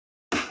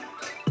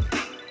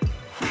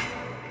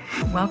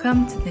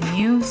Welcome to the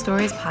New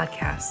Stories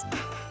Podcast.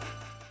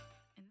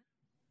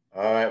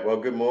 All right, well,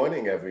 good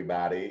morning,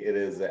 everybody. It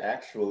is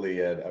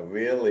actually a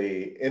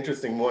really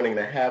interesting morning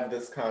to have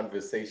this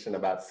conversation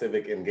about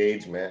civic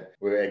engagement.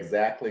 We're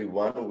exactly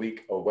 1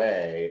 week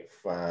away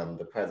from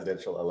the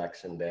presidential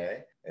election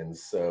day. And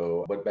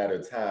so what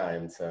better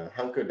time to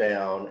hunker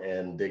down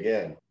and dig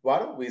in? Why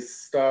don't we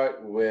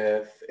start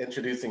with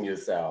introducing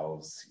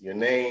yourselves, your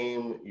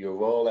name, your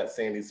role at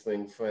Sandy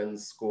Spring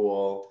Friends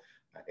School,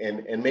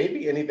 and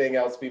maybe anything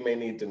else we may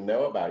need to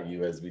know about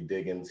you as we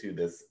dig into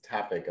this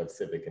topic of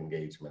civic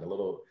engagement, a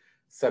little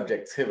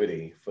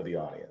subjectivity for the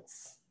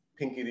audience.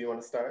 Pinky, do you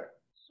want to start?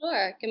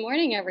 Sure. Good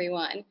morning,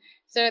 everyone.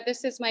 So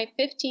this is my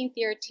 15th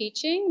year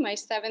teaching, my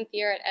 7th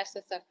year at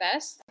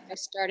SSFS. I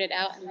started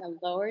out in the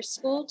lower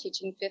school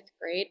teaching 5th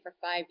grade for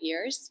 5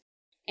 years,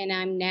 and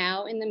I'm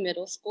now in the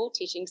middle school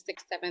teaching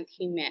 6th, 7th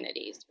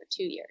humanities for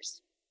 2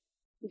 years.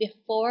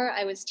 Before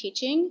I was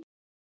teaching,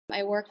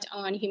 I worked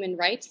on human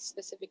rights,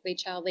 specifically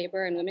child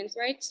labor and women's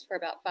rights, for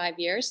about 5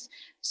 years.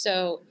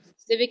 So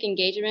civic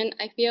engagement,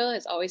 I feel,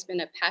 has always been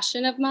a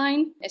passion of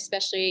mine,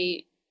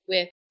 especially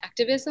with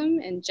activism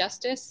and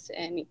justice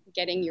and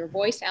getting your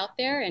voice out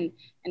there and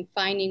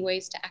finding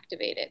ways to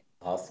activate it.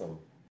 Awesome.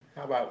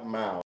 How about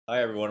Mao?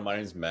 Hi, everyone. My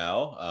name is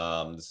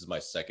Mao. This is my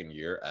 2nd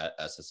year at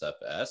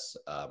SSFS,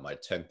 my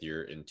 10th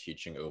year in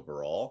teaching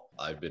overall.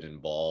 I've been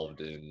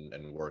involved in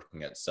and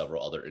working at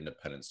several other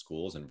independent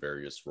schools in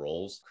various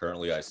roles.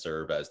 Currently, I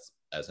serve as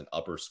an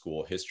upper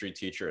school history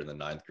teacher and the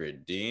 9th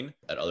grade dean.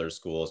 At other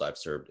schools, I've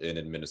served in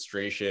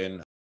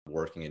administration,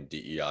 working in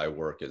DEI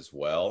work as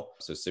well.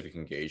 So civic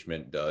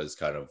engagement does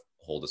kind of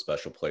hold a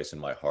special place in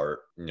my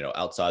heart,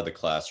 outside the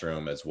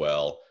classroom as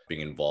well,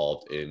 being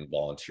involved in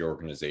volunteer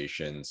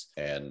organizations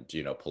and,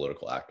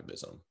 political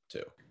activism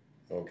too.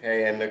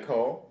 Okay, and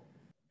Nicole?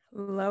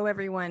 Hello,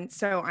 everyone.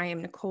 So I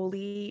am Nicole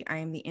Lee. I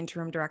am the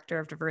Interim Director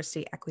of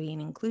Diversity, Equity,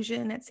 and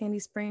Inclusion at Sandy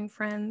Spring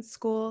Friends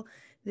School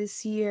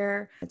this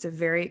year. It's a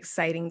very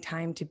exciting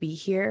time to be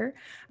here.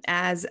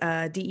 As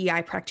a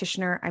DEI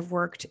practitioner, I've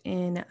worked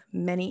in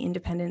many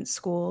independent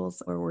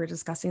schools where we're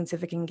discussing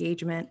civic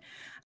engagement.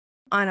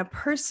 On a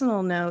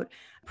personal note,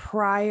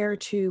 prior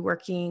to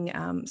working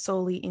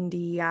solely in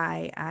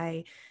DEI,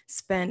 I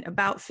spent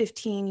about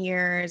 15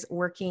 years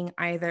working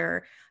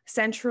either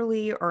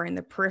centrally or in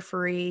the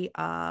periphery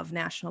of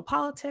national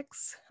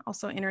politics,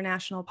 also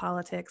international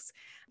politics.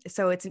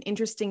 So it's an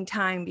interesting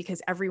time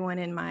because everyone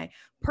in my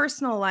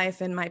personal life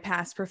and my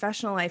past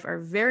professional life are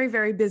very,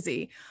 very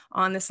busy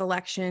on this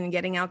election,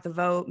 getting out the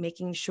vote,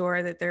 making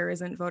sure that there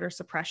isn't voter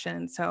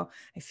suppression. So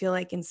I feel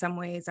like in some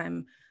ways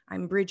I'm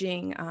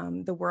bridging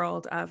the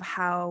world of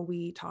how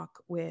we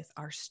talk with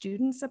our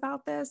students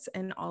about this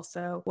and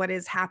also what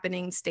is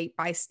happening state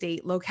by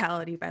state,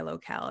 locality by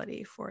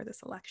locality for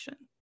this election.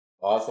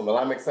 Awesome. Well,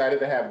 I'm excited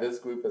to have this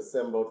group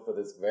assembled for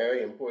this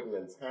very important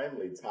and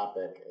timely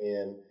topic.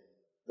 And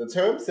the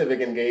term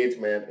civic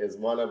engagement is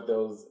one of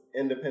those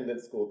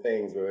independent school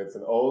things where it's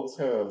an old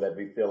term that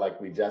we feel like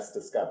we just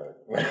discovered,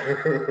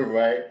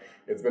 right?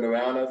 It's been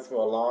around us for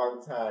a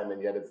long time,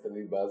 and yet it's the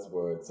new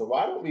buzzword. So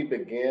why don't we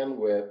begin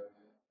with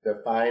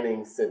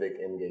defining civic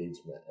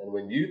engagement? And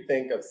when you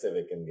think of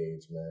civic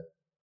engagement,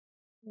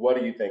 what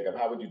do you think of?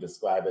 How would you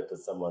describe it to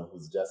someone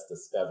who's just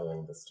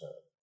discovering this term?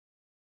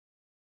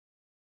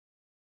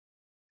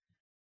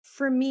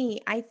 For me,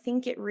 I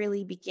think it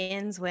really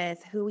begins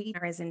with who we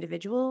are as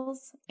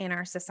individuals in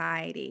our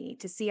society,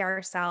 to see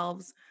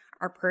ourselves,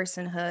 our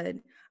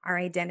personhood, our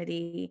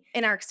identity,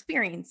 and our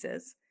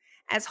experiences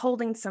as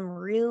holding some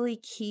really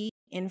key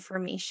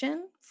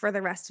information for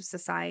the rest of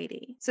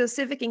society. So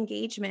civic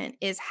engagement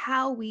is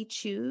how we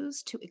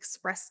choose to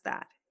express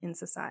that in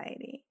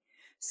society.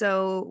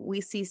 So we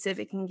see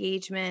civic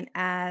engagement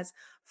as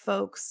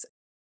folks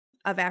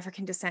of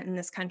African descent in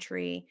this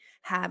country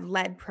have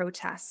led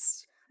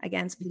protests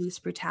against police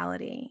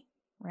brutality,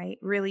 right?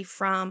 Really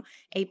from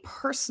a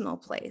personal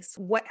place.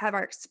 What have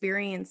our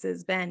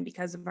experiences been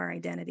because of our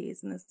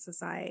identities in this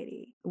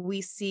society?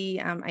 We see,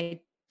 I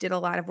did a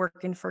lot of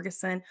work in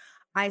Ferguson.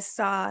 I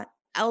saw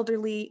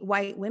elderly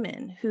white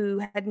women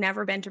who had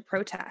never been to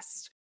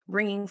protest,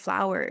 bringing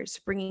flowers,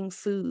 bringing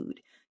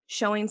food,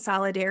 showing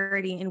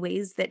solidarity in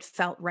ways that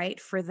felt right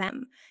for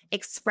them,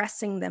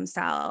 expressing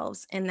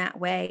themselves in that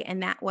way.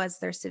 And that was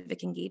their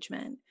civic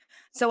engagement.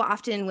 So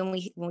often when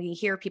we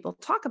hear people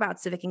talk about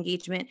civic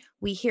engagement,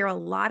 we hear a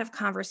lot of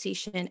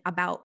conversation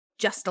about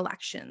just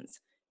elections,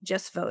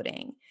 just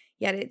voting.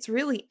 Yet it's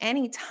really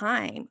any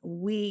time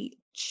we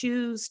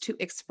choose to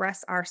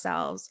express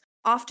ourselves,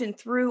 often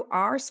through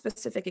our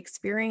specific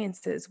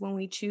experiences, when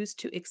we choose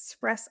to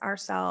express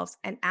ourselves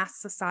and ask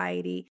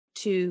society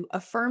to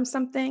affirm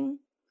something,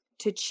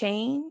 to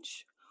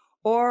change,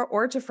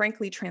 or to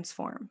frankly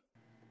transform.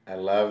 I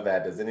love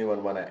that. Does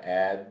anyone want to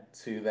add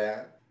to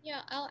that?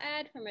 Yeah, I'll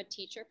add from a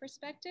teacher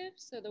perspective.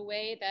 So the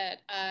way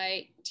that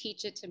I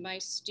teach it to my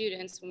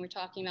students when we're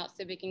talking about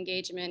civic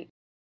engagement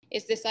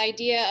is this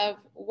idea of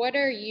what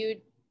are you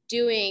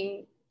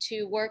doing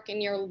to work in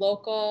your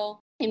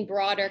local in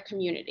broader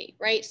community,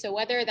 right? So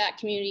whether that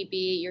community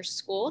be your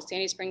school,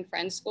 Sandy Spring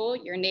Friends School,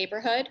 your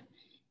neighborhood,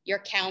 your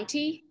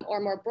county, or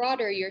more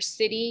broader, your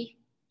city,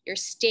 your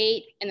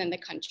state, and then the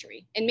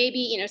country. And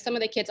maybe, some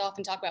of the kids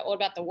often talk about, what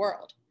about the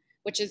world,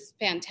 which is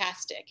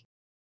fantastic.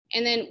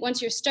 And then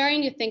once you're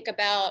starting to think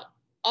about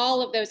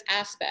all of those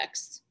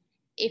aspects,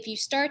 if you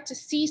start to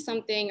see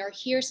something or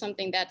hear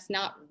something that's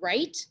not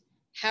right,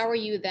 how are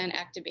you then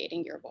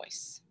activating your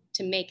voice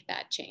to make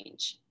that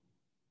change?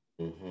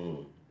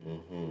 Mm-hmm.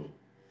 Mm-hmm.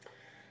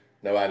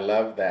 No, I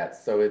love that.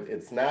 So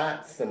it's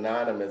not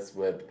synonymous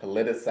with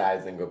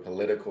politicizing or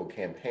political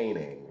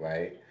campaigning,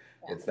 right?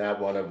 Yeah. It's not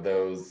one of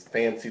those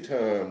fancy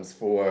terms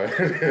for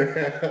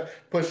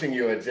pushing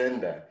your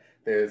agenda.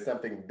 There's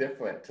something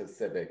different to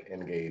civic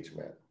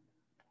engagement.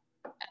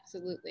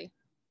 Absolutely.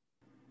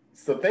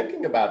 So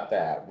thinking about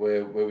that,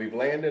 where we've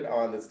landed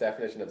on this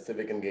definition of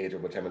civic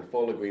engagement, which I'm in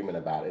full agreement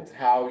about, it's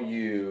how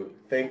you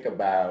think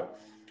about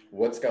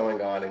what's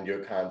going on in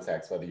your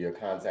context, whether your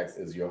context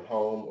is your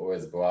home or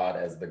as broad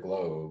as the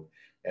globe,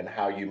 and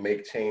how you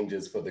make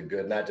changes for the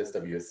good, not just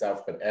of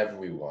yourself, but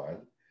everyone.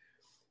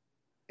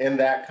 In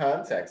that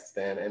context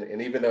then,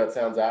 and even though it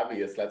sounds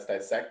obvious, let's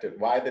dissect it.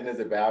 Why then is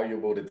it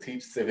valuable to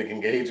teach civic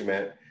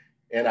engagement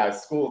in our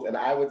schools? And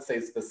I would say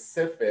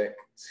specific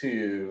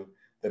to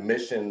the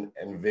mission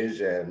and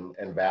vision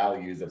and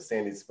values of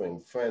Sandy Spring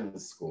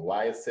Friends School.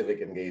 Why is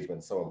civic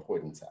engagement so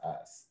important to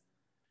us?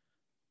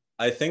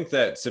 I think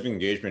that civic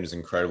engagement is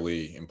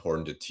incredibly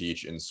important to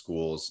teach in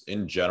schools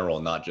in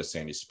general, not just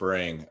Sandy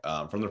Spring.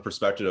 From the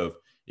perspective of,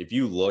 if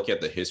you look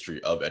at the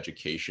history of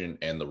education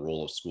and the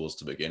role of schools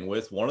to begin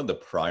with, one of the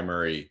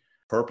primary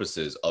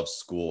purposes of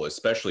school,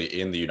 especially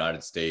in the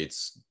United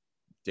States,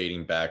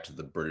 dating back to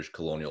the British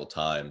colonial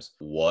times,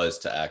 was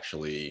to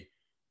actually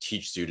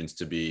teach students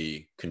to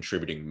be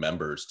contributing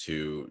members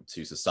to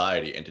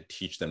society and to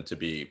teach them to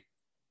be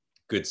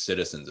good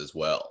citizens as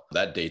well.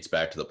 That dates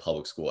back to the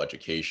public school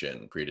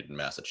education created in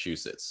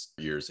Massachusetts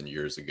years and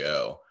years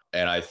ago.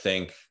 And I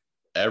think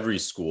every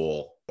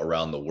school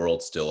around the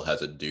world still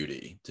has a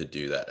duty to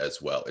do that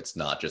as well. It's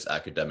not just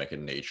academic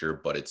in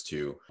nature, but it's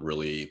to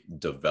really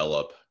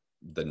develop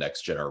the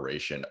next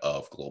generation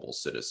of global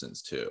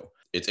citizens too.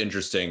 It's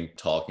interesting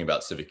talking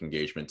about civic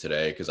engagement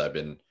today because I've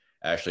been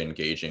actually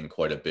engaging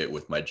quite a bit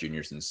with my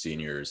juniors and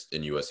seniors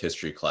in US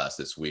history class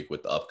this week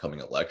with the upcoming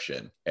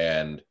election.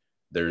 And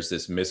there's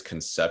this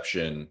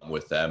misconception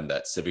with them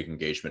that civic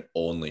engagement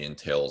only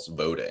entails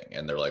voting.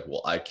 And they're like,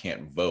 well, I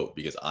can't vote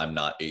because I'm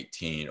not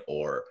 18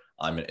 or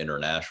I'm an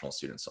international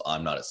student, so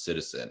I'm not a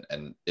citizen.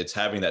 And it's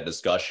having that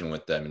discussion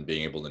with them and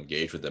being able to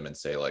engage with them and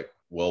say like,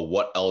 well,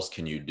 what else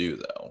can you do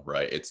though,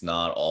 right? It's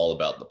not all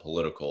about the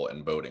political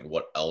and voting.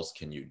 What else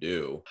can you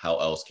do? How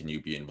else can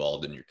you be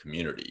involved in your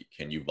community?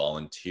 Can you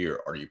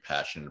volunteer? Are you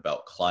passionate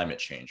about climate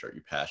change? Are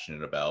you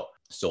passionate about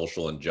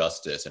social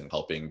injustice and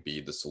helping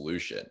be the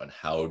solution? And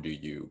how do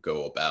you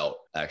go about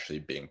actually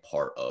being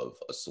part of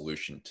a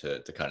solution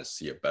to kind of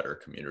see a better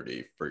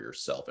community for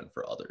yourself and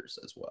for others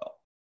as well?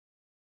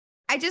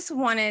 I just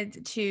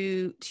wanted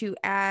to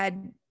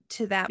add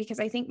to that because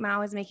I think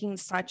Mao is making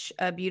such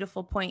a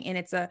beautiful point, and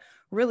it's a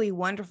really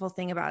wonderful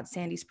thing about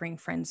Sandy Spring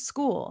Friends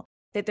School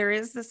that there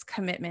is this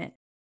commitment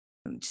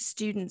to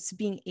students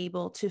being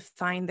able to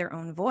find their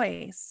own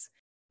voice.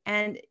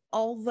 And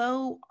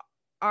although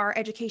our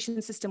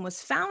education system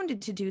was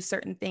founded to do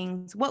certain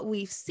things, what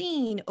we've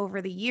seen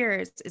over the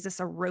years is this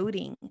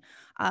eroding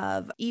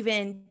of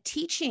even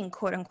teaching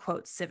quote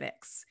unquote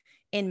civics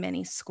in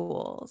many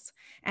schools.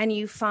 And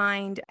you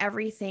find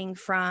everything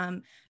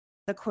from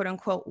the quote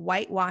unquote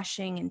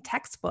whitewashing in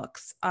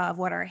textbooks of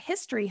what our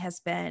history has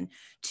been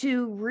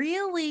to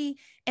really,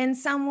 in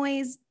some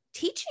ways,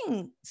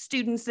 teaching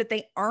students that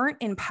they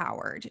aren't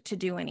empowered to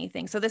do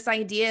anything. So this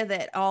idea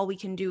that all we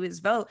can do is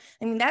vote,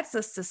 I mean, that's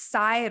a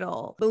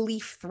societal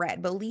belief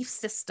thread, belief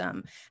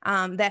system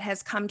that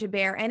has come to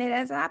bear. And it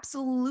has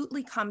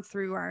absolutely come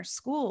through our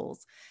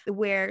schools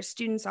where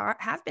students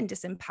have been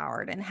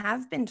disempowered and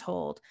have been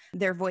told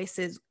their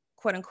voices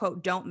quote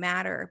unquote don't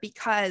matter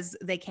because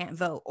they can't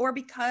vote or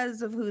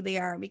because of who they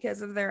are,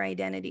 because of their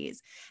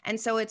identities. And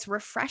so it's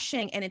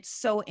refreshing and it's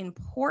so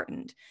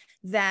important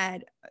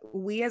that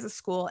we as a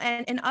school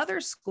and in other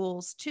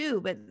schools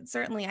too, but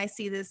certainly I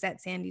see this at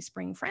Sandy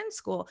Spring Friends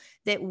School,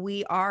 that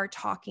we are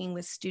talking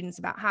with students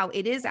about how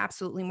it is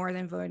absolutely more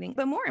than voting,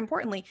 but more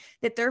importantly,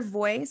 that their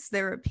voice,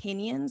 their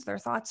opinions, their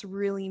thoughts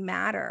really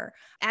matter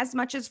as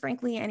much as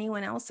frankly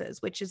anyone else's,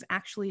 which is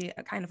actually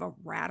a kind of a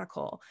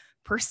radical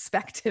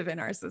perspective in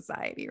our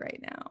society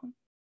right now.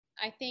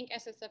 I think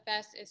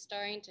SSFS is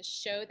starting to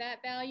show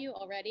that value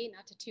already,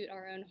 not to toot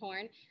our own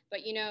horn,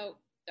 but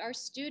our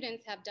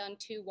students have done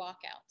 2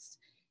 walkouts.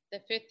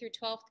 The 5th through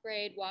 12th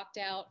grade walked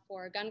out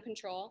for gun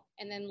control.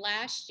 And then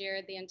last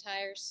year, the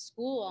entire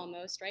school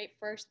almost, right?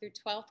 1st through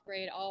 12th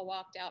grade all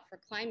walked out for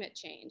climate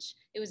change.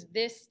 It was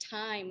this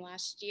time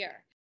last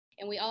year.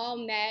 And we all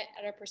met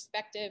at our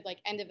perspective, like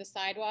end of the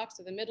sidewalk.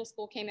 So the middle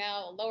school came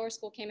out, the lower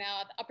school came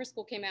out, the upper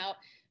school came out.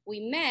 We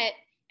met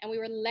and we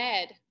were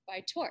led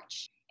by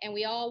torch. And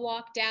we all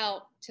walked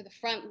out to the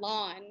front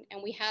lawn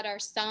and we had our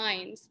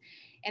signs.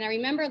 And I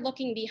remember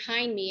looking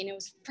behind me and it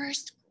was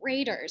first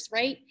graders,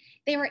 right?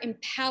 They were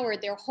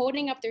empowered. They were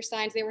holding up their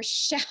signs. They were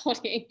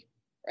shouting,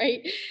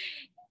 right?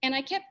 And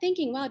I kept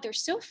thinking, wow, they're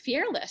so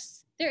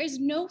fearless. There is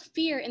no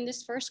fear in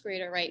this first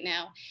grader right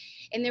now.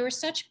 And there was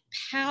such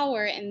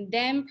power in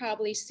them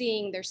probably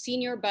seeing their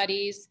senior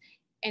buddies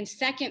and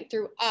second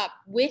through up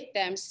with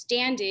them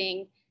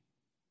standing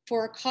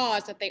for a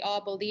cause that they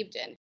all believed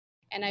in.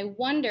 And I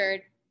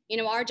wondered,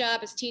 our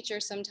job as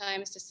teachers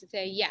sometimes is to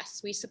say,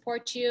 yes, we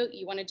support you.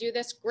 You want to do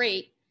this?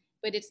 Great.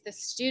 But it's the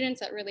students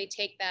that really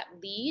take that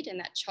lead and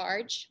that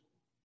charge.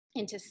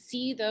 And to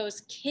see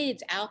those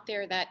kids out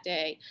there that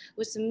day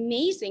was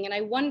amazing. And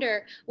I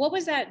wonder, what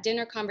was that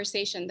dinner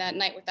conversation that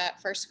night with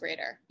that first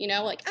grader?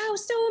 Like, oh, it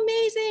was so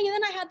amazing. And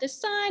then I had this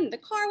sign, and the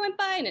car went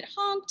by and it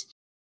honked.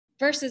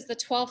 Versus the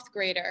 12th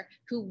grader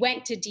who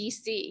went to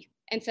DC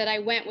and said, I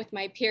went with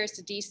my peers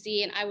to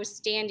DC and I was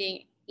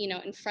standing,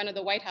 in front of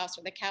the White House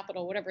or the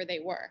Capitol, whatever they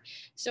were.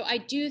 So I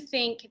do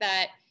think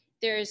that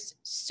there's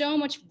so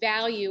much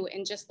value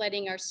in just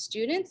letting our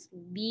students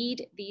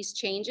lead these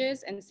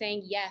changes and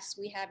saying, yes,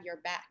 we have your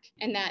back.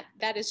 And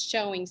that is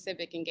showing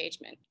civic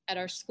engagement at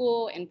our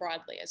school and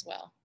broadly as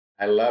well.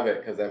 I love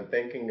it because I'm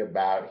thinking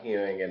about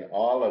hearing in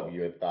all of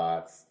your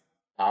thoughts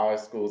our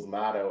school's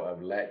motto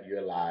of let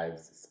your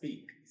lives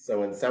speak.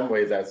 So in some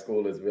ways, our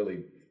school is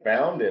really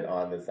founded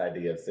on this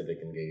idea of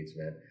civic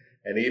engagement.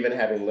 And even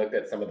having looked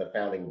at some of the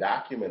founding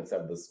documents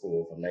of the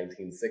school from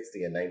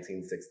 1960 and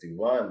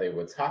 1961, they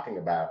were talking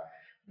about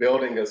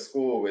building a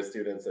school where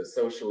students are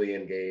socially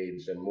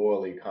engaged and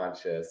morally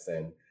conscious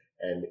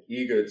and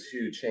eager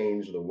to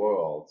change the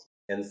world.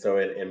 And so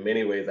in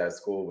many ways, our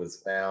school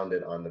was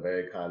founded on the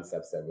very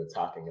concepts that we're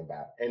talking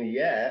about. And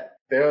yet,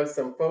 there are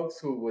some folks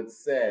who would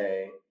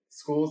say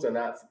schools are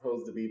not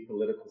supposed to be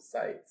political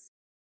sites.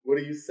 What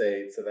do you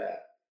say to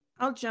that?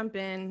 I'll jump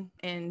in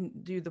and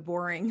do the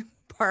boring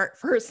part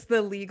first,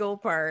 the legal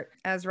part.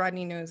 As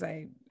Rodney knows,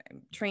 I'm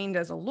trained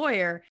as a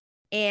lawyer,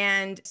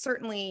 and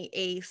certainly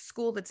a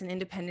school that's an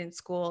independent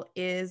school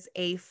is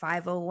a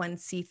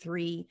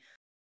 501c3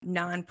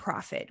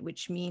 nonprofit,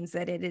 which means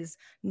that it is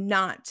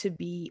not to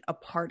be a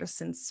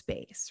partisan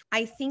space.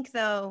 I think,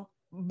 though,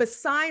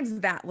 besides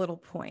that little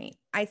point,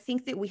 I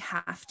think that we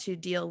have to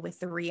deal with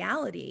the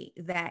reality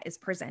that is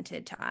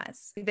presented to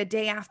us. The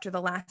day after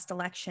the last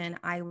election,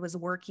 I was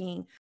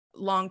working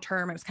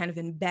long-term. I was kind of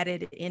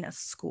embedded in a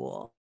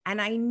school.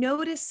 And I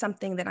noticed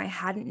something that I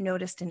hadn't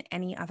noticed in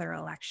any other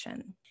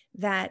election,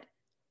 that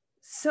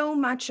so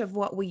much of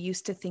what we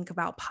used to think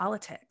about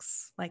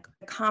politics, like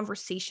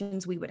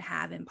conversations we would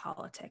have in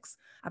politics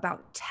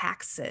about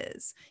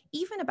taxes,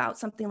 even about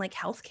something like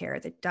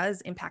healthcare that does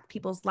impact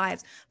people's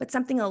lives, but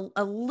something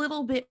a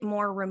little bit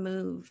more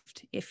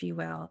removed, if you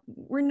will,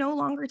 we're no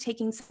longer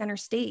taking center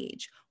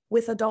stage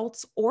with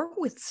adults or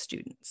with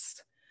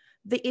students.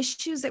 The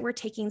issues that were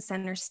taking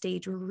center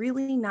stage were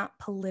really not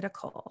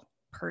political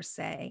per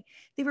se.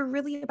 They were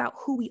really about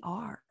who we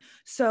are.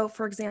 So,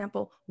 for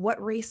example,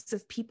 what race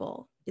of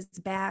people is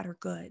bad or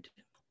good?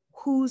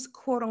 Whose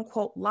quote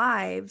unquote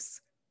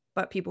lives,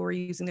 but people were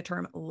using the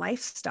term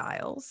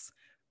lifestyles,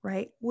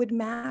 right, would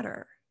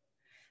matter.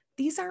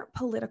 These aren't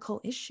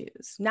political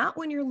issues, not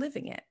when you're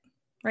living it,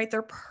 right?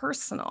 They're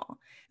personal,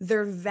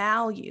 they're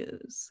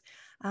values.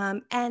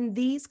 And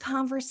these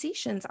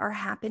conversations are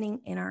happening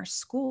in our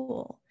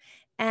school.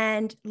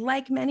 And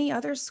like many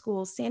other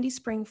schools, Sandy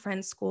Spring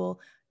Friends School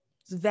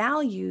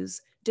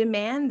values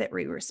demand that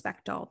we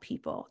respect all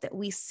people, that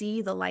we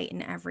see the light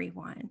in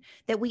everyone,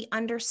 that we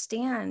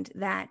understand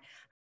that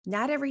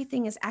not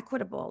everything is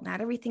equitable, not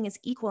everything is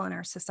equal in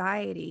our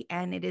society,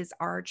 and it is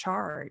our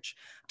charge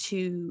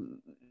to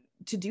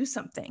do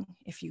something,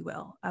 if you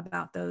will,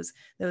 about those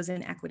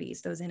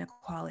inequities, those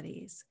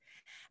inequalities.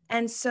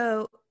 And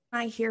so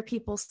I hear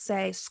people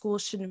say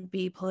schools shouldn't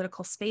be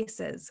political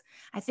spaces.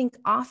 I think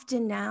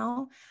often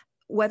now,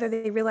 whether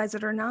they realize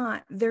it or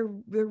not, they're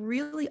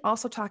really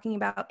also talking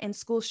about, and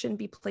schools shouldn't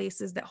be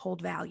places that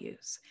hold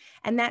values.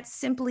 And that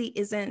simply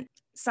isn't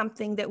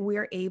something that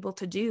we're able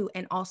to do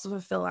and also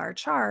fulfill our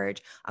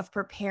charge of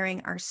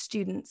preparing our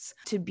students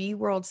to be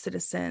world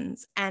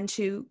citizens and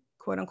to,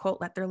 quote unquote,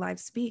 let their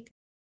lives speak.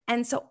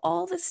 And so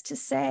all this to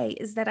say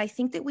is that I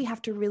think that we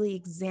have to really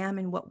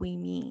examine what we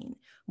mean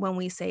when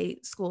we say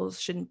schools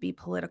shouldn't be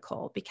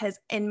political, because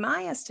in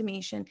my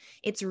estimation,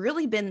 it's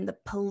really been the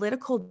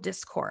political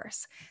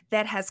discourse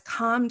that has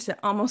come to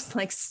almost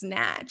like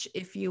snatch,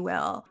 if you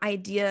will,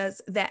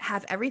 ideas that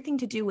have everything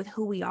to do with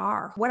who we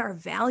are, what our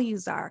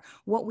values are,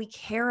 what we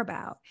care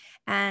about.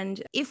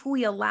 And if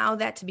we allow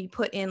that to be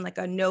put in like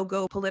a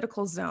no-go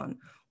political zone,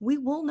 we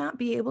will not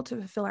be able to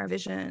fulfill our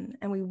vision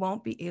and we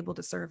won't be able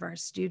to serve our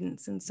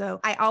students. And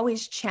so I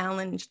always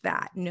challenge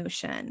that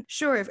notion.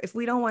 Sure, if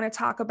we don't want to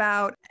talk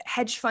about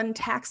hedge fund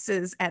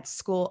taxes at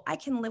school, I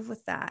can live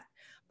with that.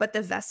 But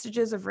the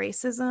vestiges of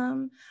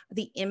racism,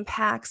 the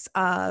impacts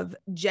of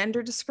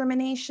gender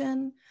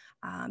discrimination,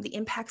 the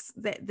impacts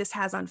that this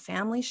has on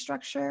family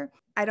structure,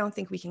 I don't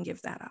think we can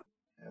give that up.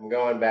 I'm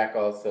going back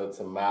also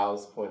to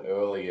Miles' point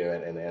earlier,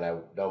 and I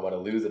don't want to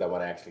lose it. I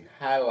want to actually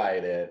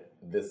highlight it.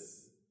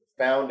 This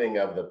founding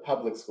of the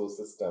public school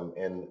system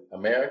in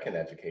American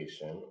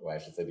education, or I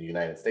should say the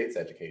United States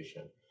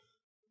education,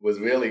 was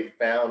really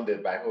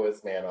founded by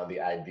Horace Mann on the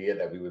idea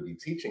that we would be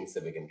teaching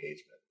civic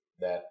engagement,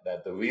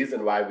 that the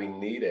reason why we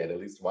needed, at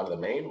least one of the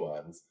main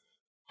ones,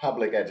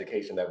 public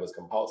education that was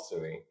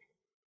compulsory,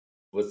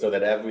 was so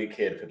that every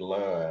kid could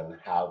learn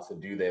how to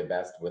do their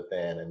best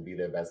within and be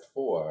their best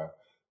for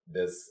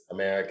this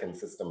American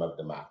system of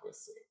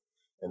democracy.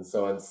 And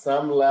so, in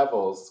some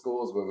levels,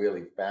 schools were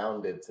really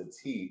founded to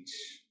teach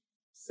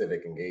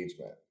civic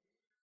engagement.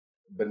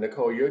 But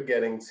Nicole, you're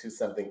getting to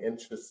something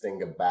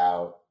interesting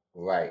about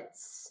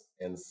rights.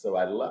 And so,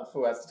 I'd love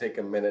for us to take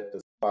a minute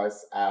to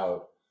parse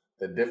out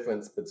the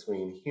difference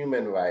between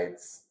human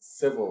rights,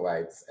 civil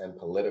rights, and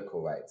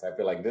political rights. I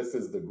feel like this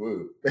is the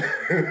group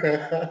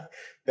that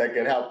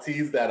can help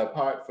tease that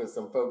apart for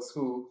some folks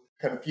who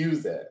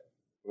confuse it,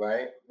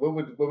 right? What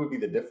would be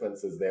the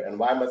differences there, and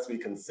why must we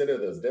consider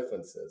those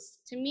differences?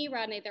 To me,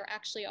 Rodney, they're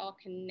actually all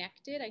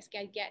connected.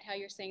 I get how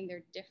you're saying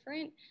they're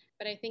different,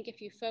 but I think if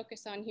you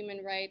focus on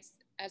human rights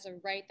as a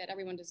right that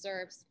everyone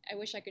deserves, I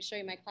wish I could show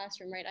you my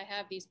classroom, right? I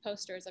have these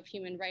posters of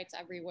human rights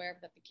everywhere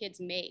that the kids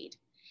made.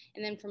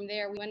 And then from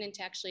there, we went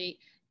into actually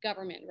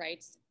government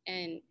rights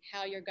and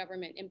how your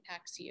government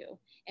impacts you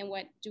and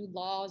what do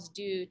laws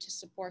do to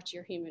support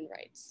your human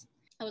rights.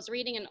 I was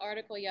reading an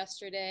article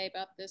yesterday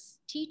about this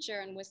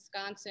teacher in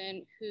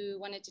Wisconsin who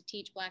wanted to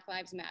teach Black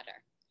Lives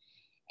Matter.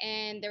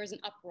 And there was an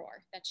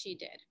uproar that she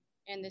did.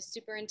 And the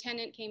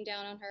superintendent came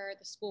down on her,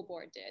 the school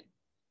board did.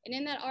 And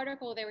in that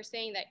article, they were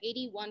saying that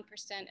 81%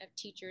 of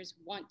teachers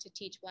want to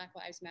teach Black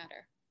Lives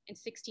Matter and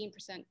 16%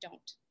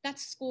 don't.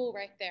 That's school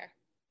right there,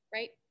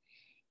 right?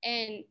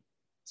 And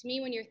to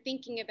me, when you're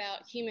thinking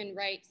about human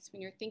rights,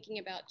 when you're thinking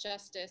about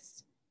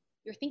justice,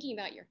 you're thinking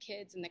about your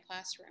kids in the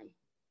classroom.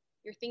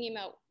 You're thinking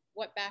about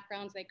what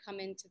backgrounds they come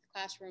into the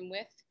classroom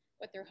with,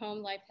 what their home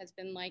life has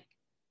been like,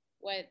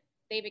 what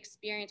they've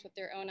experienced with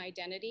their own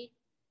identity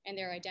and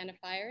their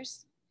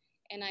identifiers.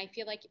 And I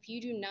feel like if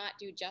you do not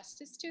do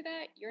justice to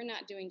that, you're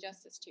not doing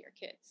justice to your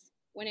kids.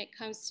 When it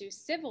comes to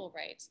civil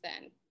rights,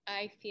 then,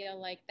 I feel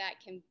like that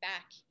can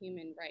back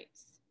human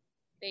rights.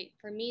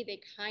 For me, they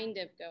kind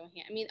of go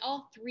hand. I mean,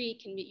 all three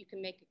you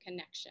can make a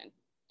connection.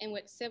 And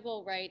with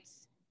civil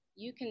rights,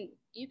 you can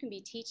be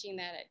teaching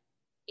that at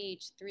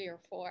age 3 or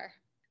 4.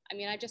 I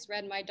mean, I just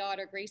read my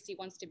daughter, Gracie,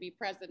 wants to be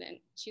president.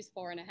 She's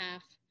 4.5.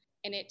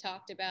 And it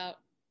talked about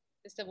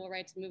the civil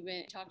rights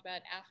movement. It talked about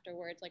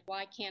afterwards, like,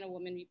 why can't a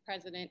woman be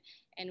president?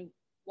 And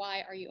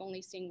why are you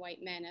only seeing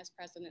white men as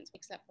presidents,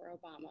 except for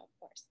Obama, of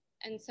course.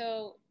 And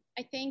so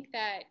I think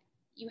that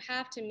you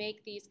have to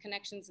make these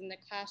connections in the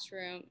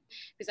classroom,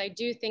 because I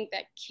do think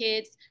that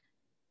kids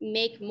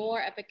make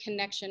more of a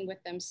connection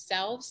with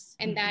themselves,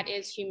 and that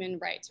is human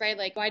rights, right?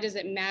 Like, why does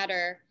it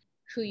matter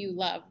who you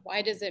love?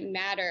 Why does it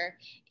matter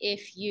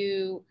if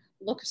you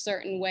look a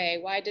certain way?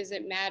 Why does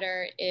it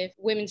matter if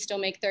women still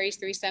make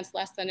 33 cents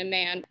less than a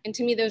man? And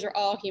to me, those are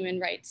all human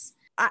rights.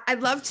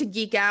 I'd love to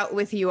geek out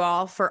with you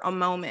all for a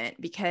moment,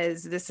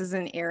 because this is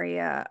an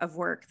area of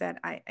work that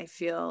I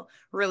feel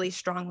really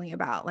strongly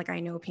about. Like,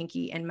 I know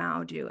Pinky and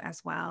Mao do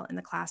as well in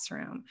the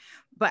classroom.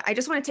 But I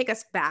just want to take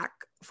us back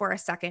for a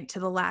second to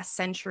the last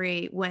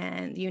century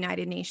when the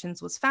United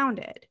Nations was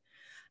founded.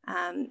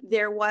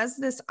 There was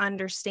this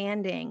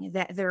understanding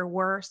that there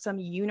were some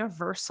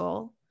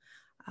universal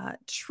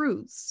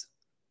truths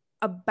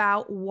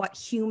about what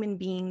human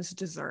beings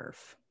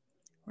deserve,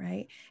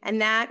 right?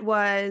 And that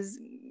was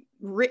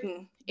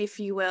written, if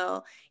you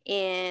will,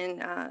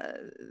 in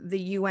the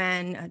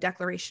UN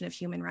Declaration of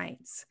Human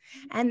Rights.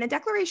 And the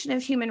Declaration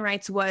of Human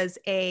Rights was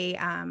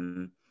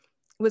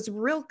was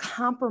real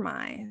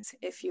compromise,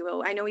 if you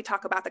will. I know we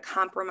talk about the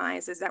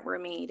compromises that were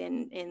made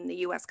in the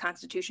US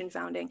Constitution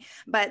founding,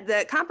 but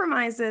the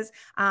compromises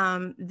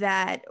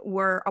that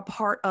were a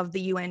part of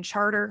the UN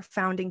Charter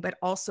founding, but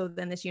also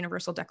then this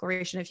Universal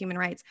Declaration of Human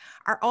Rights,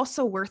 are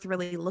also worth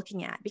really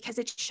looking at, because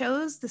it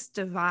shows this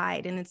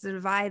divide, and it's the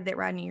divide that,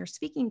 Rodney, you're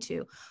speaking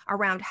to,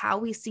 around how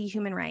we see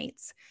human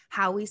rights,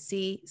 how we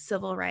see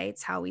civil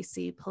rights, how we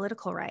see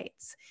political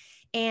rights.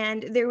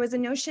 And there was a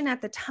notion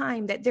at the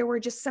time that there were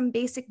just some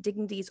basic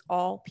dignities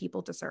all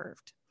people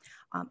deserved.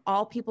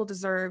 All people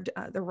deserved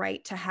the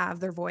right to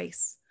have their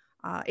voice,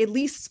 at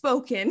least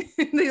spoken,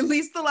 at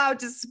least allowed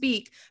to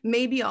speak,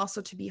 maybe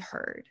also to be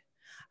heard.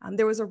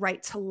 There was a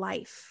right to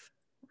life,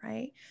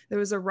 right? There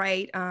was a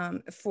right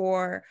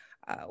for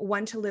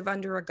one to live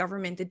under a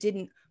government that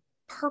didn't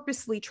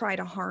purposely try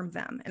to harm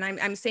them. And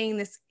I'm saying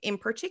this in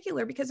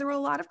particular because there were a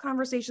lot of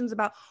conversations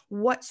about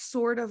what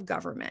sort of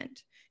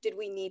government did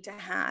we need to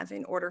have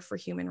in order for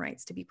human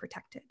rights to be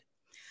protected.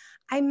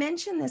 I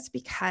mention this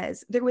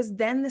because there was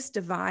then this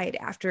divide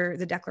after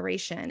the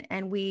declaration,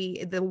 and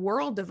the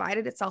world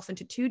divided itself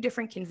into two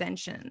different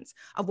conventions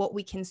of what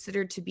we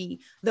considered to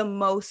be the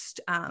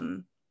most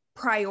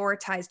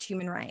prioritized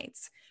human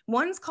rights.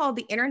 One's called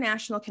the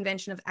International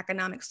Convention of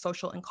Economic,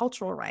 Social, and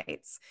Cultural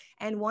Rights,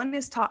 and one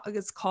is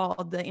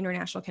called the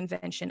International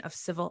Convention of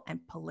Civil and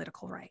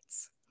Political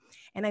Rights.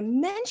 And I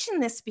mention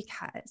this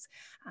because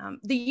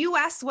the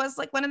US was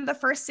like one of the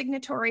first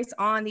signatories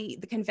on the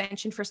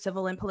Convention for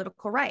Civil and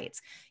Political Rights.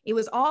 It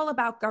was all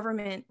about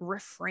government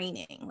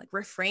refraining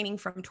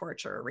from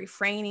torture,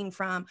 refraining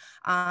from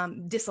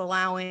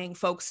disallowing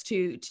folks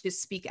to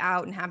speak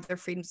out and have their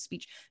freedom of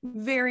speech,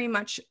 very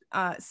much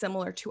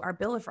similar to our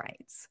Bill of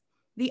Rights.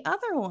 The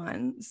other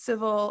one,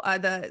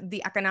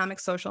 the Economic,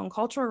 Social, and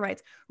Cultural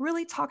Rights,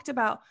 really talked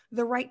about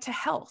the right to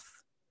health,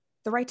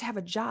 the right to have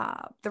a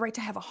job, the right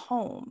to have a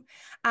home.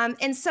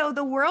 And so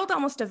the world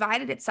almost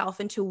divided itself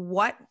into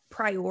what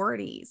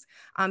priorities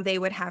they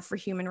would have for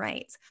human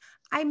rights.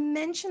 I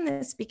mention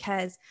this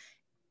because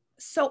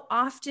so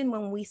often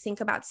when we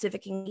think about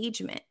civic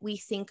engagement, we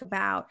think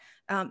about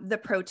the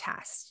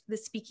protest, the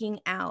speaking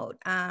out,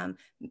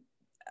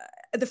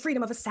 the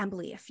freedom of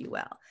assembly, if you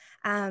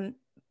will.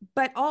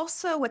 But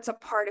also what's a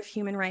part of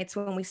human rights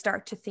when we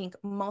start to think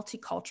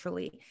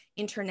multiculturally,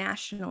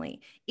 internationally,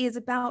 is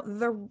about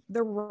the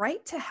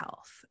right to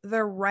health,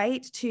 the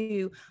right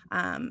to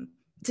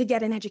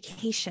get an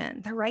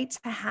education, the right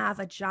to have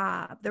a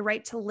job, the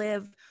right to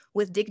live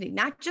with dignity,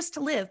 not just to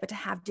live, but to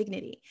have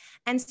dignity.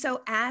 And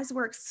so as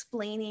we're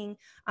explaining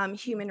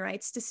human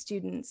rights to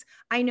students,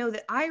 I know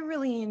that I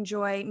really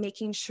enjoy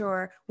making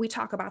sure we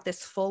talk about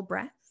this full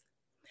breadth,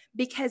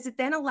 because it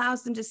then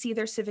allows them to see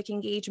their civic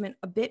engagement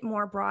a bit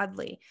more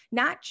broadly,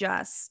 not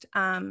just,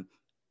 I'm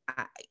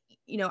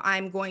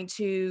going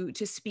to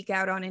speak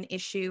out on an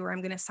issue or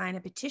I'm going to sign a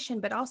petition,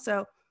 but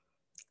also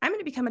I'm going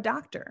to become a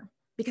doctor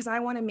because I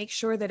want to make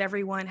sure that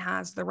everyone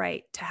has the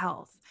right to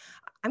health.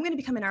 I'm going to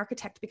become an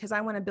architect because I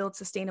want to build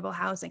sustainable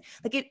housing.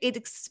 Like it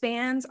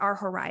expands our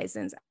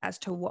horizons as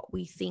to what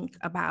we think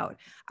about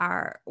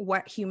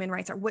what human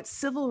rights are, what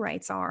civil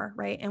rights are,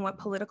 right? And what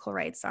political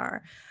rights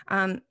are.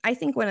 I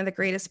think one of the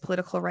greatest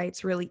political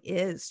rights really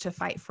is to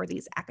fight for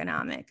these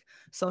economic,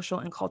 social,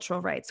 and cultural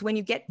rights. When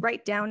you get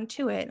right down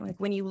to it, like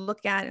when you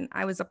look at, and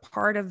I was a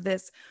part of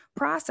this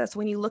process,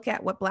 when you look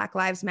at what Black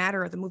Lives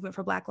Matter or the Movement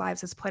for Black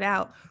Lives has put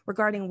out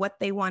regarding what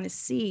they want to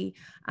see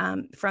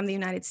from the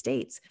United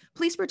States,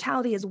 police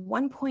brutality is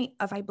one point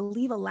of, I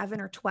believe,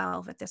 11 or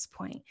 12 at this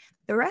point.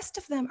 The rest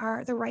of them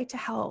are the right to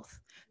health,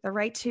 the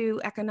right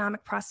to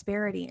economic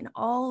prosperity, and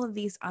all of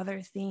these other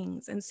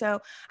things. And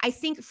so I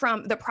think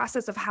from the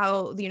process of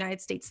how the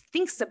United States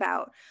thinks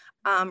about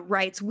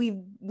rights,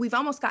 we've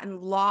almost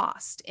gotten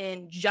lost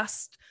in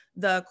just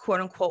the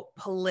quote unquote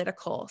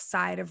political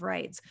side of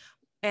rights.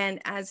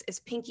 And as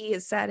Pinky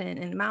has said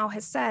and Mao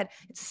has said,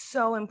 it's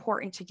so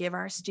important to give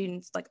our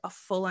students like a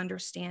full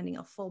understanding,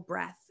 a full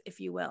breadth, if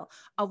you will,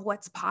 of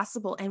what's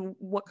possible and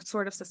what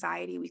sort of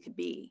society we could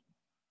be.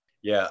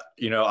 Yeah,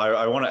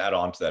 I want to add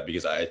on to that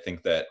because I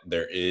think that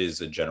there is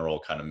a general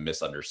kind of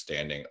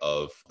misunderstanding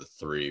of the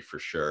three for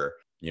sure.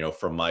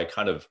 From my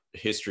kind of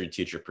history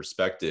teacher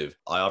perspective,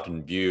 I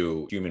often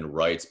view human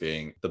rights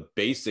being the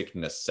basic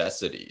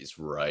necessities,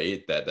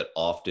 right? That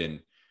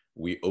often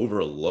we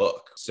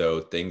overlook.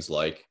 So things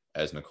like,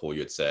 as Nicole,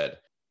 you had said,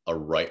 a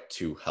right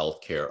to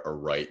healthcare, a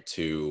right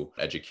to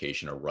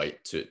education, a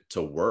right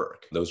to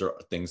work. Those are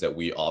things that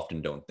we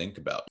often don't think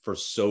about. For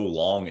so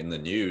long in the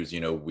news,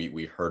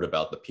 we heard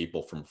about the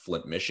people from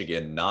Flint,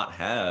 Michigan not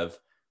have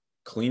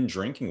clean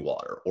drinking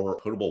water or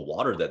potable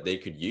water that they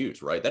could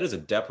use, right? That is a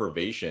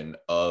deprivation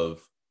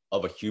of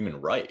a human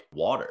right,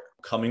 water.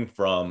 Coming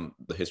from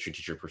the history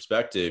teacher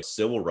perspective,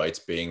 civil rights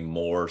being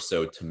more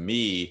so, to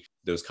me,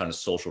 those kind of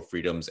social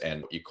freedoms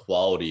and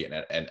equality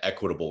and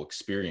equitable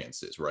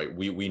experiences, right?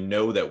 We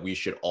know that we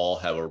should all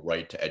have a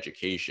right to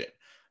education,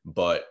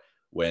 but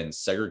when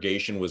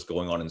segregation was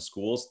going on in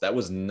schools, that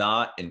was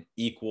not an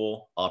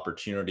equal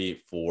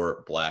opportunity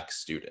for Black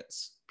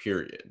students,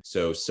 period.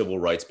 So civil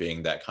rights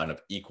being that kind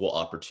of equal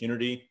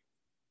opportunity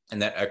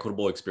and that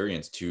equitable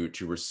experience to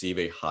receive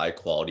a high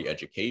quality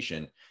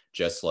education,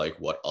 just like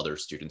what other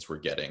students were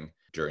getting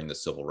during the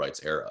civil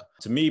rights era.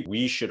 To me,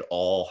 we should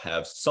all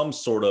have some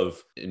sort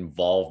of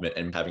involvement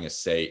and having a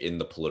say in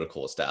the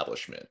political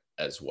establishment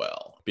as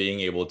well. Being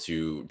able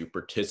to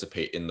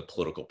participate in the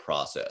political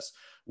process,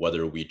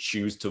 whether we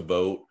choose to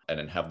vote and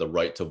then have the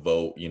right to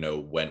vote,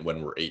 when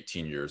we're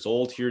 18 years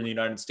old here in the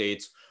United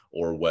States,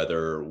 or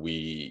whether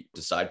we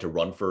decide to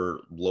run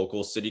for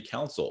local city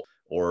council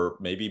or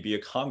maybe be a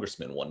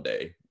congressman one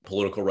day.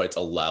 Political rights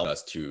allow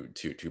us to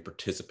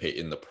participate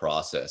in the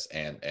process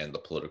and the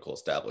political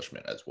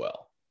establishment as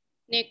well.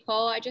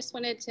 Nicole, I just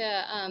wanted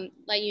to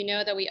let you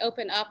know that we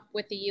open up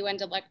with the UN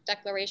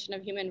Declaration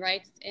of Human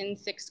Rights in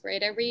 6th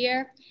grade every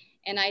year.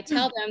 And I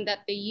tell them that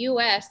the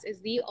US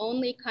is the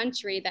only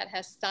country that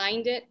has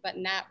signed it, but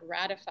not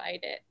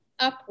ratified it.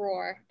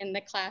 Uproar in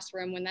the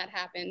classroom when that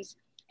happens.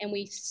 And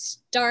we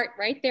start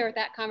right there with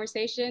that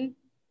conversation.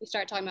 We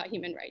start talking about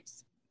human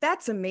rights.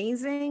 That's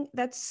amazing.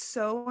 That's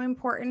so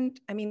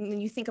important. I mean,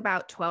 when you think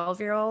about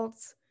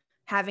 12-year-olds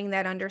having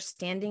that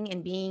understanding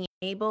and being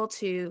able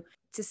to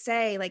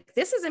say, like,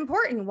 this is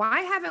important. Why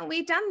haven't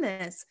we done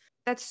this?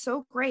 That's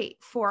so great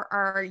for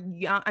our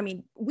young. I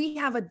mean, we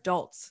have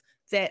adults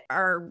that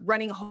are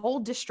running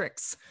whole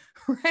districts,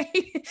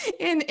 right,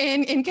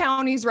 in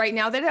counties right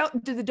now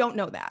that don't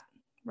know that,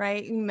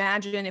 right?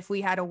 Imagine if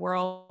we had a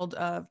world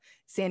of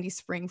Sandy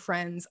Spring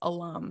Friends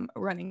alum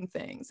running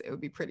things. It would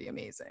be pretty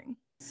amazing.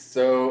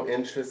 So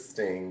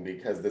interesting,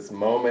 because this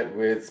moment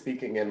we're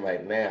speaking in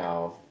right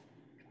now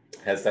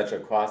has such a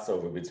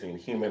crossover between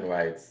human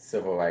rights,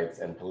 civil rights,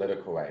 and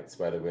political rights,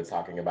 whether we're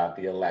talking about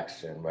the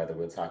election, whether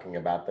we're talking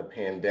about the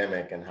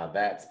pandemic and how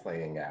that's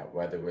playing out,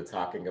 whether we're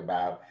talking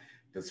about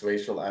this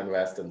racial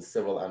unrest and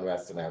civil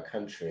unrest in our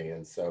country.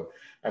 And so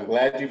I'm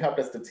glad you've helped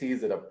us to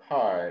tease it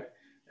apart.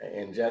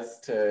 And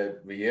just to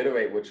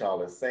reiterate what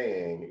y'all are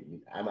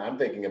saying, I'm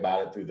thinking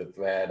about it through the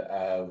thread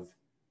of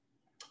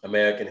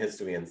American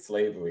history and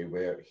slavery,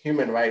 where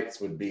human rights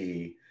would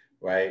be,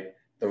 right,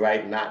 the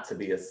right not to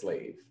be a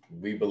slave.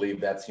 We believe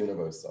that's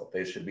universal.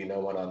 There should be no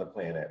one on the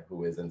planet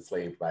who is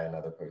enslaved by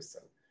another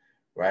person,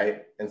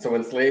 right? And so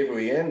when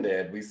slavery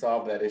ended, we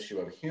solved that issue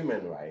of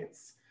human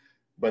rights,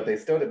 but they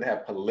still didn't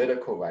have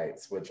political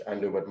rights, which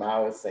under what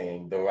Mao is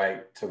saying, the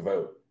right to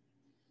vote.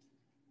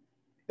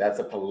 That's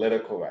a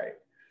political right.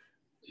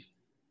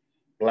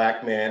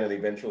 Black men and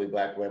eventually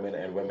Black women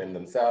and women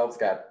themselves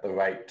got the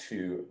right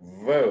to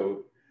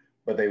vote,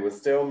 but they were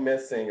still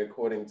missing,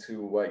 according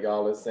to what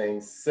y'all are saying,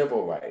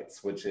 civil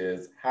rights, which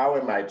is how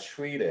am I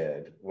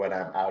treated when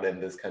I'm out in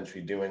this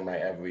country doing my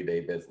everyday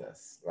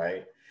business,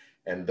 right?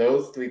 And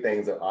those three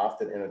things are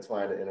often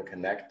intertwined and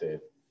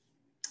interconnected,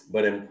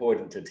 but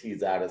important to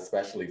tease out,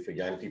 especially for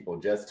young people.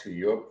 Just to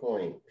your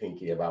point,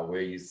 Pinky, about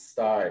where you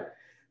start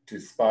to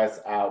sparse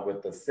out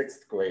with the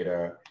sixth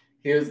grader,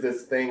 here's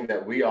this thing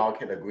that we all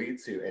can agree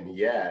to, and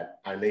yet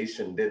our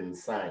nation didn't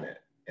sign it.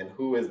 And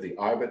who is the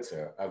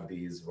arbiter of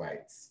these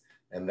rights?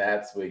 And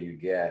that's where you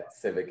get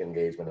civic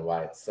engagement and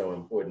why it's so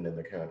important in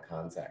the current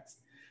context.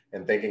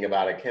 And thinking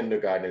about a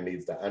kindergartner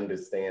needs to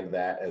understand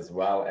that, as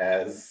well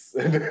as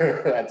a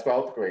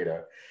 12th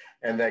grader,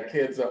 and that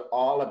kids are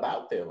all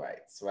about their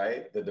rights,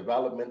 right? The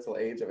developmental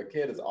age of a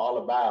kid is all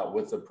about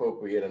what's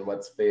appropriate and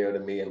what's fair to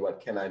me, and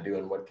what can I do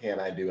and what can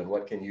I do, and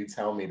what can you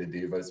tell me to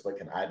do versus what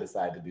can I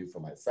decide to do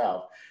for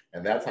myself.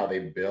 And that's how they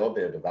build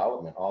their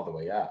development all the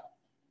way up.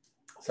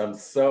 So I'm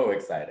so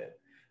excited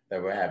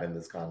that we're having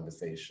this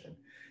conversation.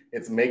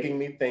 It's making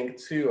me think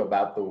too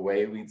about the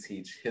way we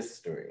teach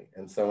history.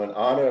 And so in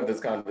honor of this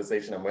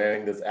conversation, I'm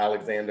wearing this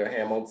Alexander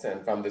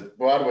Hamilton from the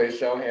Broadway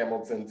show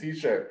Hamilton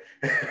t-shirt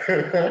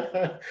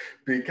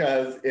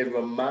because it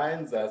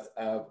reminds us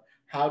of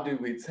how do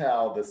we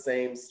tell the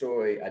same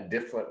story a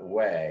different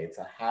way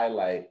to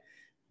highlight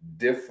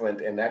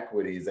different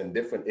inequities and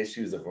different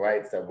issues of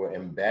rights that were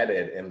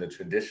embedded in the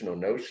traditional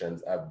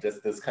notions of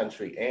just this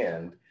country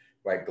and,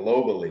 right,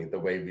 globally, the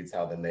way we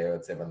tell the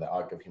narrative and the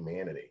arc of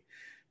humanity.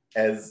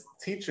 As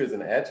teachers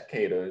and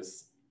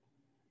educators,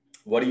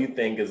 what do you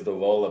think is the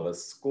role of a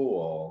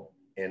school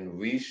in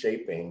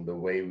reshaping the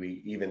way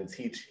we even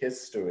teach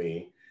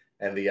history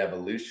and the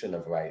evolution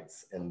of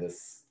rights in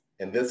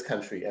this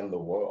country and the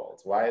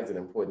world? Why is it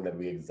important that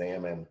we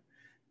examine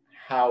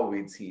how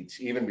we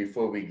teach even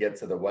before we get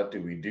to the what do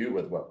we do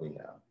with what we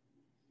know?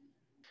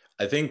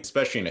 I think,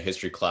 especially in a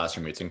history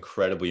classroom, it's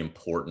incredibly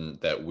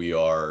important that we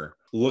are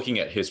looking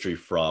at history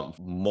from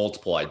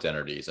multiple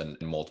identities and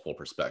multiple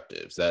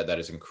perspectives. That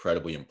is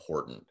incredibly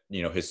important.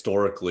 You know,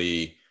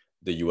 historically,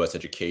 the US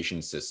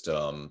education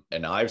system,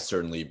 and I've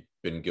certainly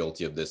been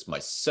guilty of this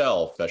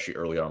myself, especially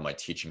early on in my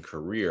teaching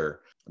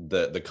career,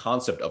 the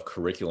concept of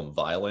curriculum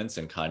violence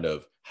and kind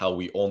of how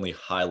we only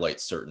highlight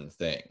certain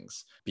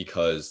things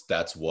because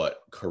that's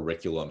what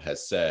curriculum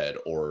has said,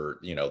 or,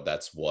 you know,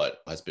 that's what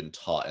has been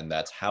taught and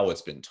that's how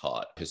it's been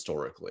taught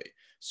historically.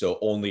 So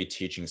only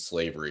teaching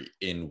slavery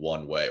in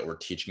one way or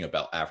teaching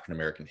about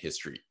African-American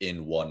history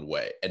in one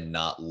way and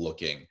not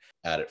looking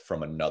at it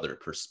from another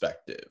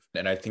perspective.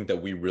 And I think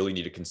that we really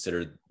need to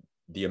consider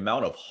the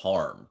amount of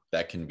harm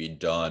that can be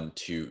done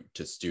to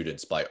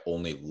students by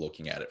only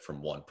looking at it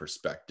from one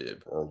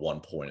perspective or one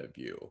point of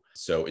view.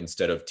 So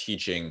instead of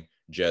teaching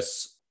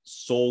just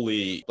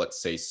solely,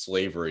 let's say,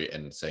 slavery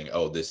and saying,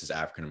 oh, this is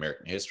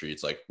African-American history,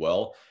 it's like,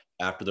 well,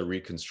 after the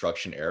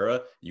Reconstruction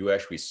era, you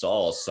actually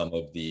saw some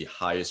of the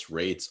highest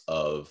rates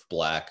of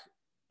Black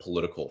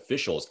political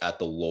officials at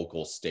the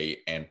local, state,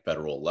 and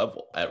federal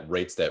level at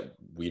rates that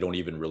we don't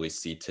even really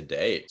see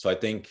today. So I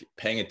think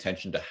paying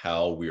attention to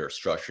how we are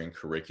structuring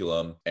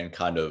curriculum and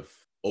kind of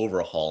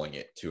overhauling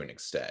it to an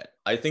extent.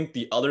 I think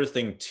the other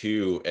thing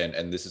too,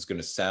 and this is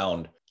going to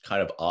sound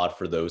kind of odd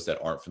for those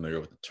that aren't familiar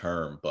with the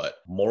term, but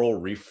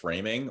moral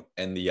reframing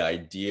and the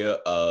idea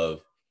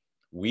of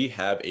we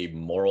have a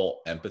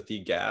moral empathy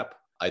gap,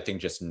 I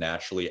think, just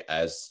naturally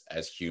as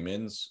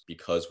humans,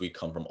 because we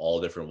come from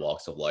all different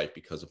walks of life,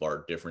 because of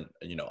our different,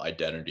 you know,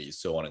 identities,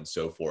 so on and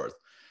so forth.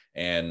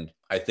 And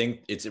I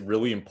think it's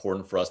really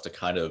important for us to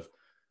kind of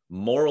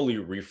morally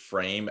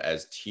reframe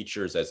as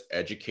teachers, as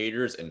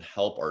educators, and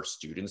help our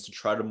students to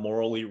try to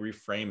morally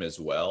reframe as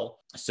well.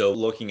 So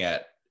looking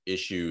at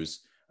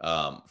issues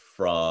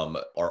from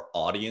our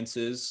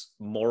audience's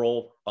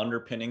moral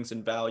underpinnings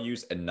and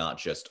values and not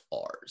just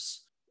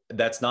ours.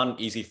 That's not an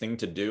easy thing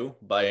to do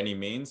by any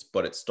means,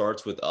 but it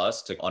starts with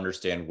us to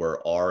understand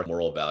where our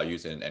moral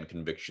values and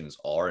convictions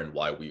are and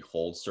why we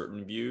hold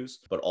certain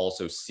views, but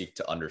also seek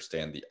to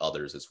understand the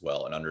others as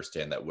well and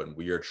understand that when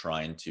we are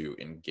trying to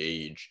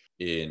engage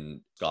in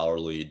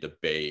scholarly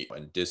debate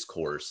and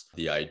discourse,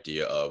 the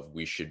idea of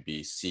we should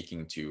be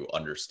seeking to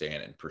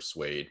understand and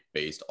persuade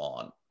based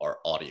on our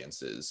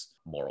audience's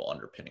moral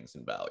underpinnings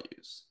and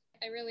values.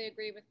 I really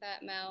agree with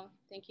that, Mel.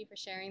 Thank you for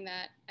sharing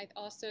that. I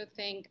also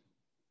think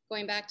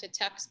going back to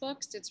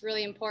textbooks, it's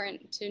really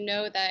important to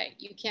know that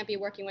you can't be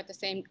working with the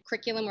same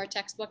curriculum or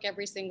textbook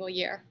every single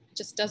year. It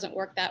just doesn't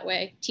work that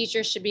way.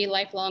 Teachers should be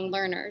lifelong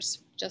learners,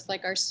 just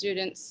like our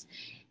students.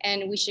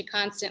 And we should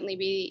constantly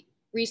be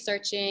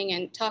researching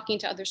and talking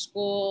to other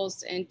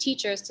schools and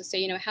teachers to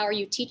say, how are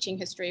you teaching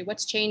history?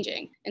 What's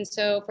changing? And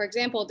so, for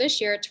example, this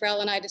year,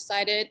 Terrell and I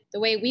decided the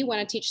way we want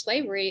to teach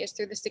slavery is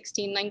through the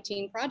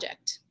 1619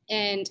 Project.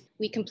 And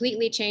we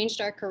completely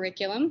changed our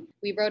curriculum.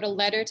 We wrote a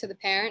letter to the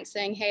parents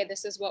saying, hey,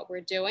 this is what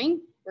we're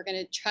doing. We're going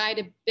to try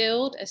to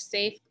build a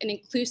safe and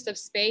inclusive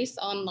space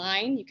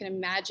online. You can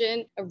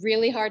imagine a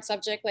really hard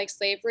subject like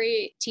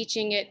slavery,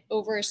 teaching it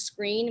over a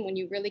screen when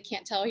you really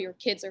can't tell how your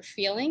kids are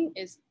feeling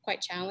is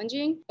quite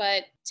challenging.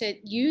 But to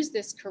use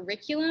this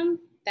curriculum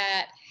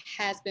that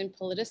has been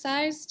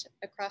politicized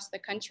across the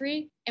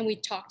country, and we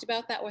talked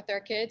about that with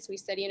our kids. We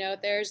said,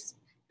 there's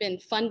been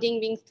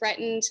funding being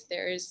threatened.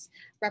 There's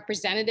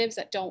representatives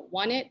that don't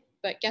want it.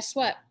 But guess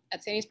what?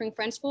 At Sandy Spring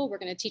Friends School, we're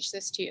going to teach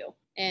this to you.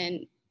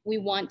 And we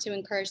want to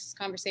encourage this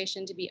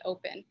conversation to be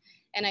open.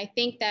 And I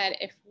think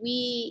that if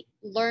we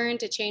learn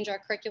to change our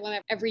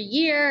curriculum every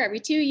year, every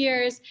 2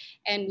 years,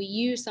 and we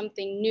use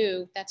something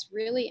new, that's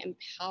really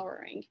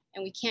empowering.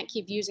 And we can't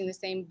keep using the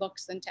same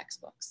books and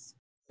textbooks.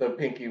 So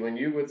Pinky, when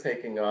you were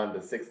taking on the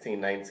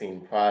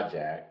 1619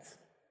 Project,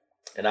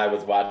 and I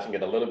was watching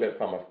it a little bit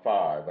from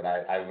afar, but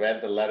I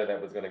read the letter that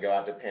was going to go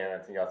out to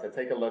parents, and y'all said,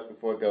 take a look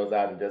before it goes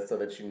out, and just so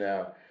that you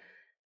know.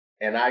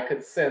 And I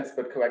could sense,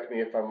 but correct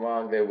me if I'm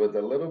wrong, there was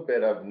a little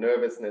bit of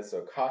nervousness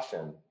or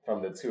caution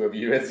from the two of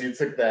you as you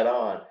took that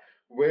on.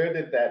 Where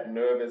did that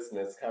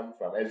nervousness come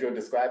from? As you're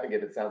describing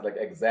it, it sounds like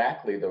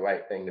exactly the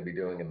right thing to be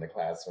doing in the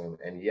classroom.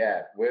 And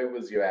yet, where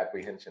was your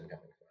apprehension coming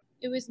from?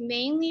 It was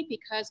mainly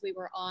because we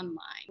were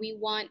online. We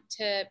want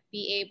to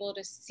be able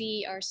to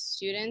see our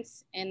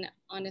students, and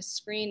on a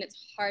screen,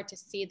 it's hard to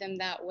see them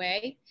that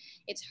way.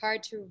 It's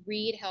hard to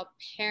read how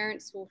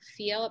parents will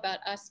feel about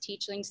us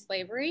teaching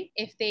slavery.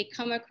 If they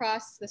come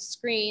across the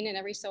screen, and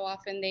every so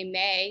often they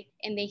may,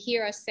 and they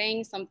hear us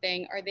saying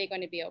something, are they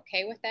going to be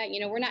okay with that?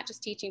 We're not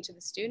just teaching to the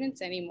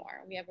students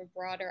anymore. We have a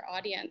broader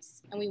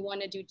audience, and we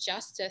want to do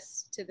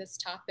justice to this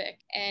topic.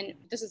 And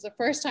this is the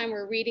first time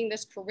we're reading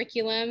this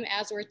curriculum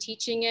as we're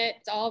teaching it.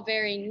 It's all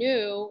very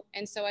new.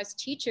 And so as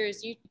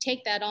teachers, you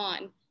take that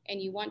on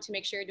and you want to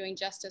make sure you're doing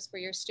justice for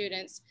your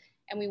students.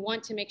 And we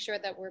want to make sure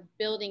that we're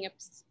building a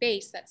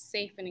space that's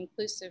safe and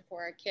inclusive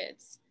for our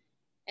kids.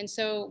 And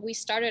so we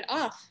started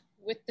off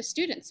with the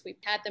students. We've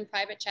had them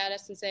private chat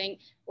us and saying,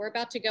 we're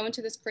about to go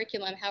into this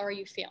curriculum. How are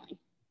you feeling?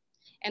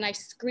 And I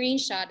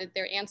screenshotted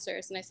their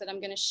answers and I said,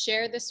 I'm going to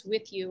share this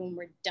with you when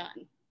we're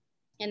done.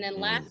 And then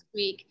last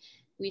week,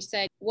 we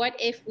said, what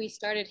if we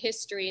started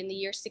history in the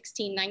year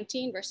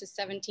 1619 versus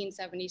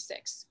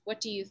 1776? What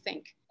do you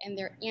think? And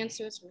their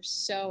answers were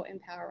so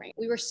empowering.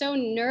 We were so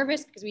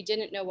nervous because we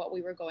didn't know what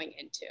we were going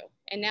into.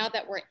 And now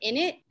that we're in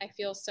it, I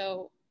feel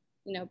so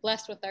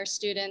blessed with our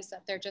students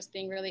that they're just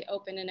being really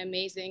open and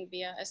amazing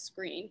via a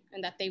screen,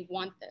 and that they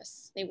want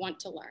this. They want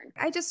to learn.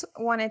 I just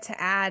wanted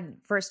to add,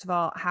 first of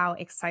all, how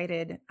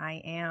excited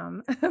I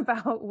am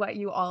about what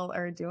you all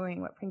are doing,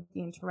 what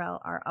Pinky and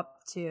Terrell are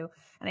up to.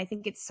 And I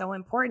think it's so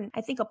important.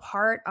 I think a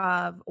part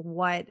of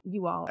what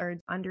you all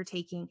are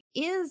undertaking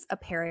is a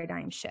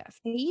paradigm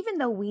shift. And even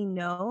though we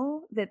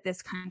know that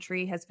this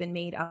country has been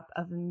made up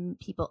of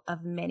people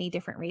of many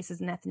different races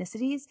and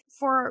ethnicities,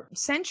 for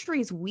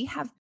centuries, we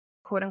have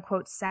quote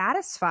unquote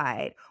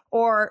satisfied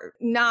or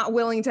not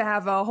willing to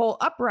have a whole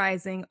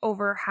uprising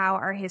over how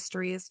our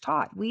history is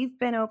taught. We've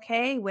been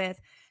okay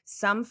with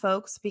some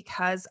folks,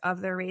 because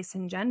of their race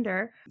and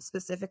gender,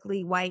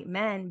 specifically white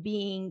men,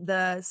 being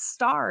the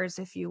stars,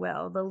 if you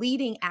will, the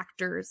leading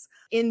actors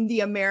in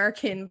the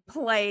American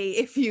play,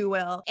 if you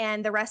will,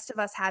 and the rest of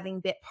us having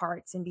bit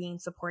parts and being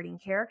supporting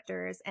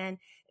characters. And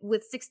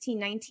with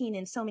 1619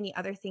 and so many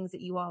other things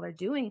that you all are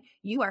doing,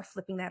 you are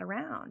flipping that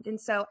around. And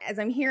so as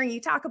I'm hearing you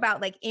talk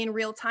about, like, in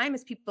real time,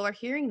 as people are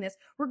hearing this,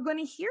 we're going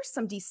to hear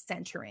some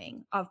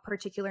decentering of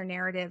particular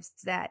narratives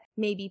that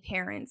maybe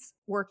parents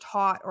were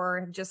taught or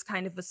have just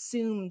kind of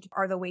assumed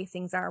are the way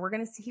things are. We're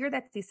going to hear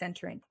that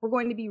decentering. We're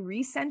going to be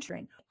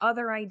recentering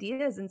other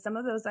ideas, and some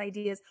of those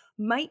ideas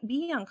might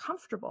be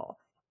uncomfortable.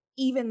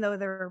 even though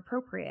they're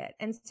appropriate.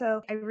 And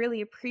so I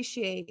really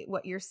appreciate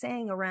what you're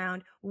saying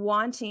around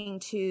wanting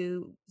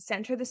to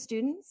center the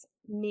students,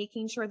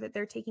 making sure that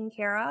they're taken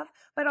care of,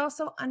 but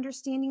also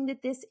understanding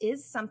that this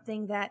is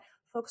something that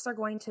folks are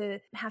going to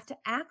have to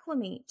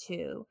acclimate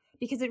to,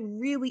 because it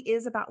really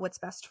is about what's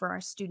best for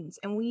our students.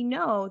 And we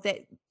know that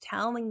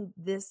telling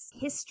this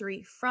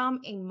history from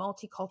a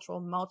multicultural,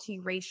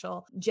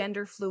 multiracial,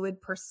 gender fluid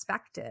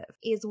perspective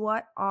is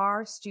what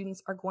our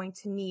students are going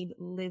to need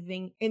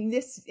living in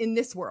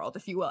this world,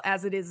 if you will,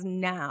 as it is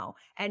now,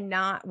 and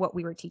not what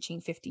we were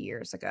teaching 50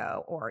 years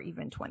ago or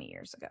even 20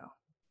 years ago.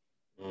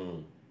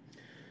 Mm.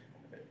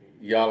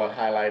 Y'all are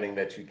highlighting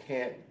that you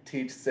can't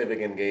teach civic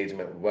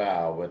engagement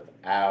well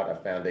without a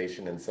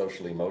foundation in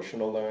social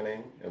emotional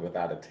learning and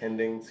without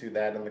attending to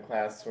that in the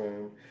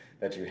classroom,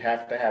 that you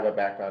have to have a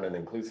background in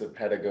inclusive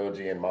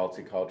pedagogy and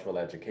multicultural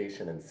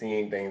education and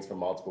seeing things from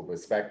multiple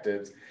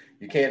perspectives.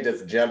 You can't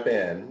just jump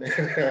in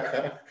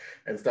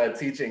and start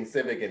teaching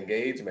civic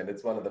engagement.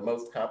 It's one of the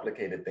most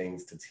complicated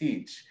things to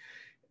teach.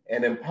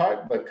 And in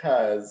part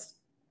because,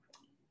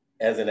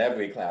 as in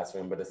every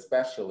classroom, but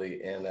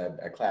especially in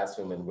a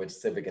classroom in which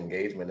civic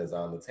engagement is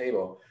on the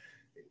table,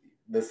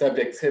 the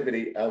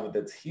subjectivity of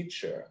the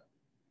teacher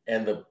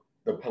and the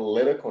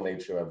political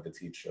nature of the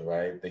teacher,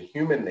 right? The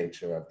human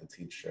nature of the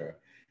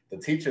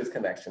teacher's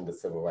connection to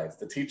civil rights,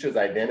 the teacher's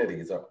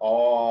identities are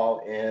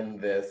all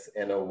in this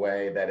in a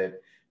way that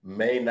it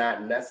may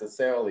not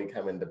necessarily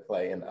come into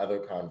play in other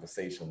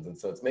conversations. And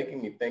so it's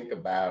making me think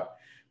about,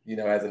 you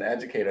know, as an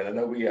educator, and I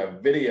know we are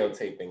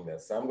videotaping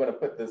this, so I'm going to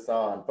put this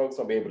on. Folks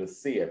won't be able to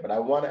see it, but I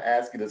want to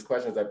ask you this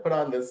question. As I put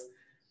on this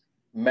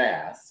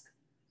mask,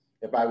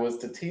 if I was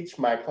to teach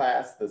my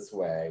class this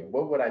way,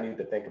 what would I need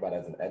to think about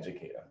as an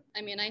educator?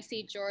 I mean, I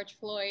see George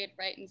Floyd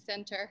right in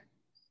center.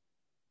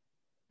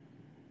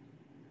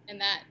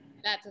 And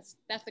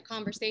that's a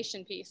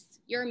conversation piece.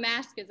 Your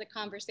mask is a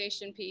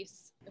conversation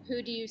piece.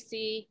 Who do you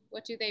see?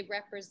 What do they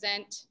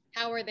represent?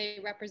 How are they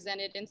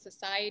represented in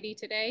society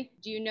today?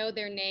 Do you know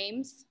their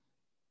names?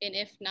 And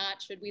if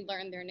not, should we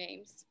learn their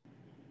names?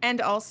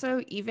 And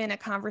also even a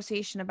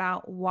conversation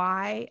about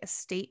why a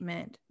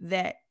statement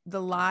that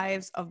the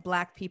lives of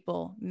Black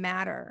people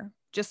matter,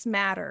 just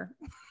matter.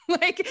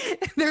 Like,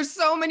 there's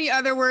so many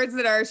other words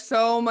that are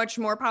so much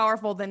more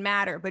powerful than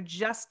matter, but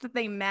just that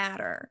they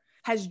matter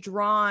has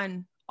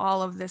drawn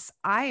all of this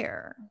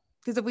ire.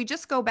 Because if we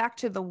just go back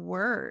to the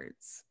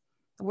words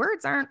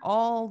aren't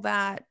all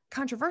that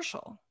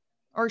controversial,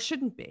 or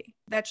shouldn't be.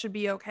 That should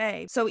be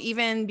okay. So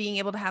even being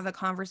able to have a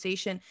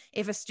conversation,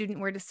 if a student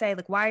were to say,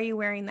 like, why are you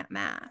wearing that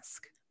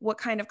mask? What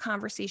kind of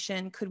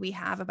conversation could we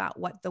have about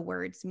what the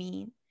words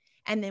mean?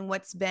 And then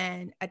what's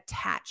been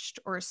attached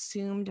or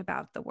assumed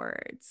about the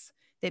words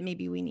that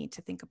maybe we need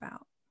to think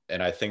about.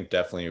 And I think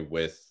definitely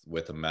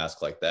with a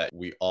mask like that,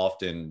 we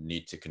often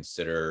need to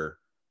consider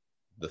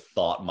the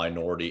thought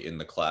minority in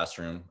the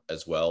classroom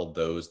as well,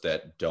 those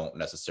that don't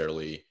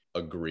necessarily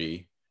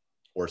agree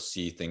or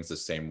see things the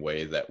same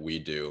way that we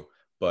do.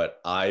 But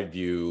I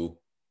view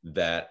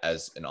that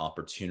as an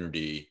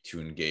opportunity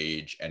to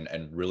engage and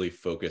really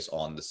focus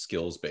on the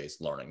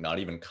skills-based learning, not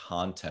even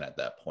content at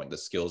that point, the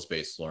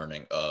skills-based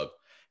learning of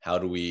how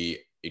do we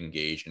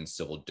engage in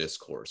civil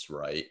discourse,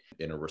 right?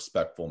 In a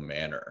respectful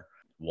manner,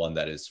 one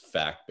that is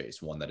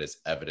fact-based, one that is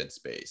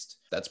evidence-based.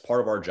 That's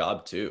part of our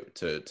job too,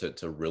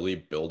 to really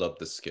build up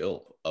the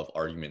skill of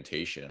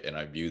argumentation. And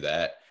I view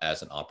that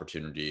as an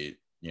opportunity,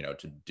 you know,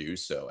 to do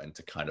so and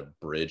to kind of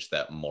bridge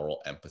that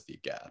moral empathy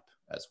gap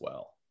as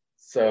well.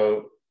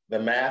 So the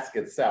mask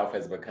itself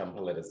has become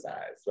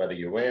politicized, whether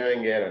you're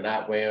wearing it or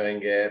not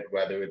wearing it,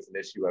 whether it's an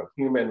issue of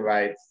human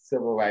rights,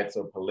 civil rights,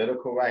 or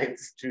political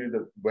rights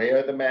to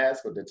wear the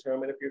mask or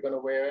determine if you're going to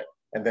wear it.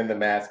 And then the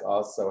mask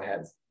also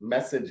has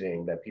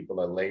messaging that people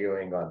are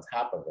layering on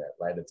top of it,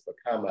 right? It's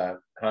become a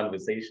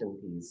conversation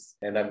piece.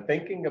 And I'm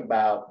thinking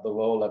about the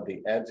role of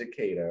the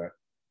educator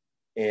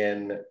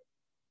in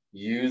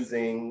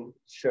using,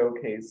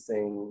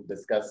 showcasing,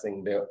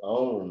 discussing their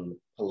own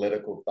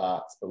political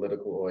thoughts,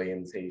 political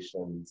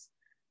orientations,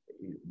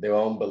 their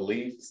own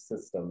belief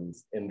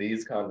systems in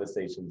these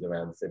conversations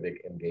around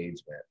civic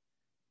engagement.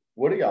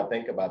 What do y'all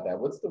think about that?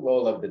 What's the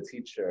role of the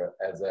teacher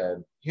as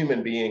a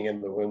human being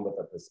in the room with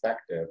a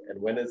perspective? And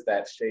when is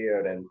that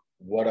shared? And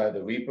what are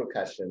the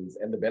repercussions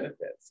and the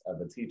benefits of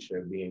a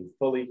teacher being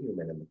fully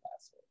human in the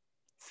classroom?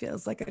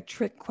 Feels like a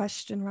trick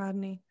question,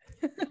 Rodney.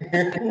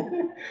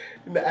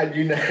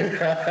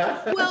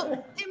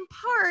 Well, in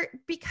part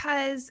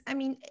because, I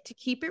mean, to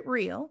keep it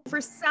real, for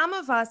some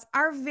of us,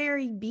 our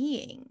very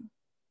being,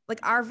 like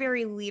our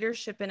very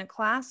leadership in a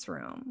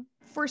classroom,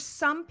 for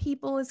some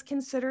people is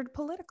considered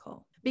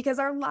political because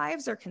our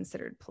lives are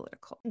considered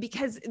political.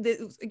 Because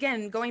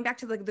again, going back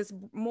to this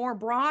more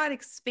broad,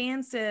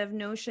 expansive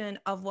notion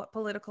of what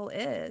political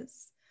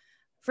is,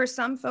 for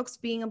some folks,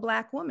 being a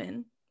Black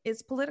woman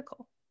is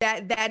political.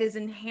 That is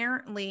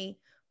inherently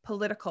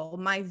political.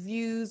 My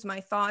views, my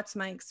thoughts,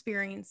 my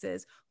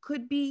experiences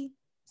could be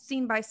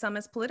seen by some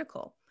as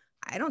political.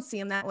 I don't see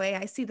them that way.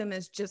 I see them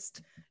as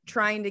just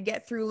trying to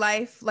get through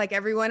life like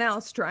everyone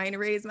else, trying to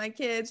raise my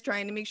kids,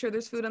 trying to make sure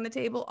there's food on the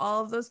table,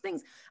 all of those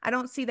things. I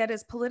don't see that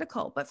as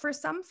political. But for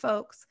some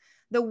folks,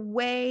 the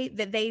way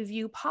that they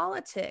view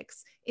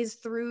politics is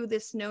through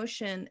this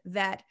notion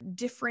that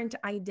different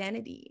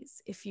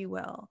identities, if you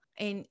will,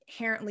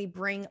 inherently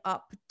bring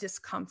up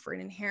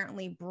discomfort,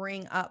 inherently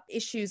bring up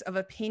issues of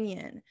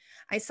opinion.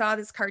 I saw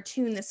this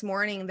cartoon this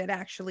morning that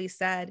actually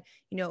said,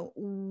 you know,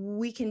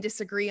 we can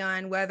disagree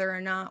on whether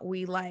or not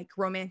we like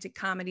romantic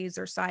comedies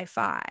or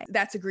sci-fi.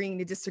 That's agreeing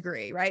to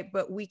disagree, right?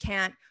 But we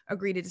can't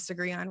agree to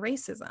disagree on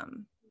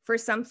racism. For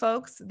some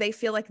folks, they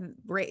feel like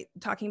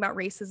talking about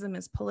racism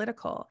is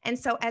political. And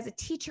so as a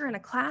teacher in a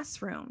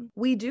classroom,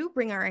 we do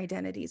bring our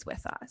identities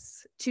with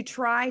us to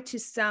try to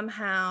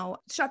somehow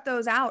shut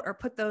those out or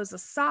put those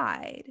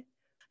aside.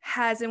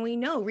 And we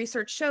know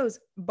research shows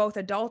both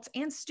adults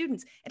and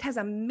students, it has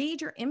a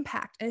major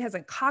impact. It has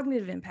a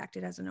cognitive impact.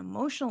 It has an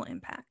emotional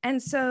impact.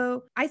 And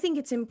so I think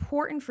it's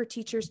important for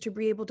teachers to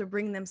be able to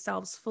bring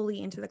themselves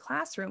fully into the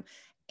classroom.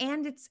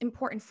 And it's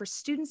important for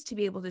students to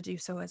be able to do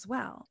so as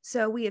well.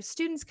 So we have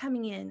students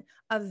coming in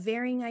of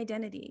varying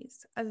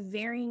identities, of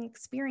varying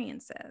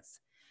experiences.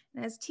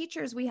 And as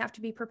teachers, we have to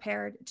be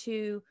prepared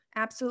to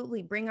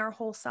absolutely bring our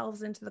whole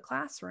selves into the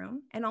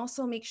classroom and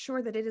also make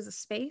sure that it is a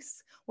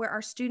space where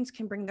our students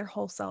can bring their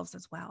whole selves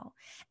as well.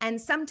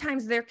 And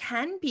sometimes there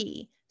can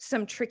be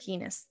some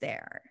trickiness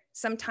there.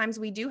 Sometimes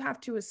we do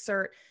have to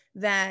assert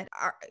that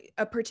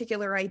a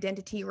particular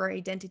identity or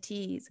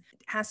identities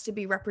has to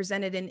be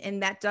represented,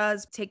 and that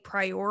does take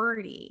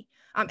priority.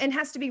 And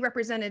has to be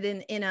represented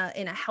in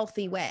a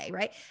healthy way,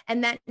 right?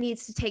 And that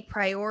needs to take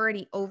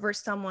priority over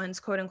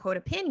someone's quote unquote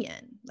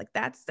opinion. Like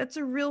that's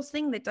a real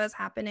thing that does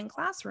happen in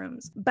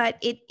classrooms, but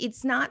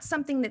it's not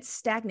something that's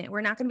stagnant.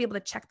 We're not going to be able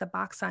to check the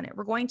box on it.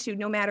 We're going to,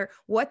 no matter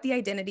what the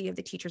identity of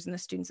the teachers and the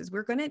students is,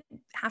 we're going to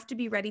have to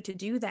be ready to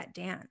do that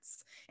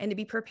dance and to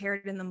be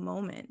prepared in the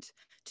moment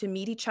to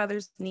meet each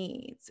other's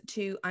needs,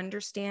 to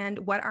understand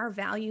what our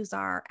values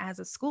are as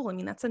a school. I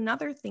mean, that's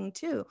another thing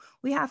too.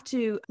 We have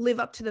to live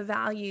up to the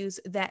values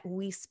that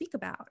we speak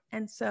about.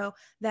 And so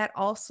that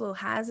also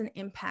has an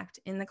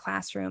impact in the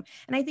classroom.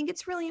 And I think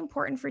it's really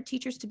important for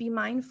teachers to be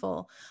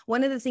mindful.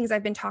 One of the things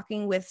I've been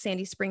talking with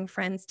Sandy Spring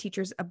Friends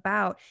teachers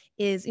about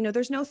is, you know,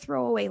 there's no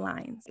throwaway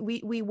lines.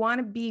 We want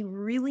to be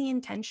really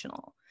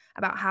intentional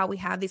about how we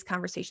have these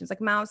conversations.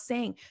 Like Mao was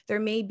saying, there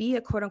may be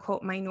a quote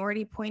unquote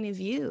minority point of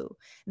view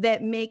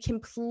that may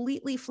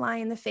completely fly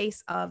in the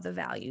face of the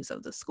values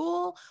of the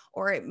school,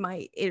 or it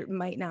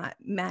might not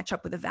match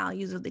up with the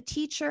values of the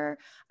teacher.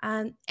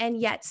 And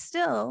yet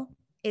still,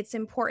 it's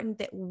important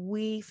that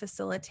we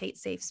facilitate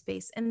safe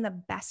space in the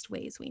best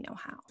ways we know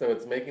how. So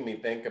it's making me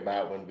think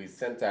about when we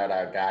sent out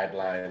our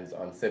guidelines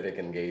on civic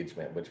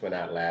engagement, which went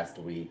out last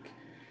week.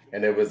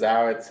 And it was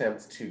our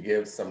attempt to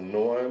give some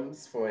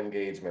norms for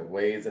engagement,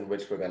 ways in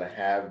which we're going to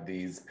have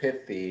these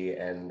pithy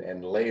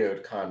and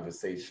layered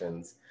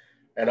conversations,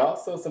 and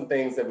also some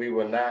things that we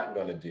were not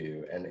going to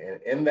do. And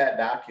in that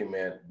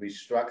document, we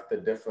struck the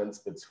difference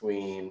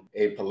between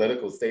a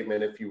political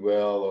statement, if you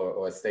will,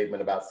 or a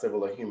statement about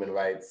civil or human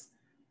rights,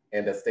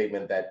 and a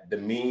statement that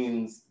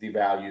demeans the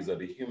values or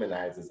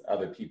dehumanizes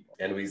other people.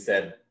 And we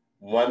said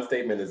one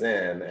statement is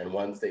in and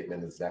one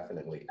statement is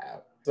definitely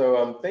out. So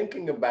I'm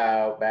thinking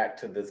about back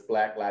to this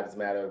Black Lives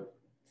Matter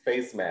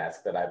face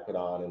mask that I put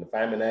on. And if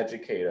I'm an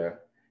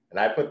educator and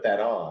I put that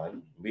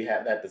on, we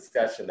had that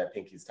discussion that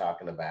Pinky's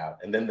talking about.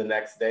 And then the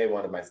next day,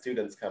 one of my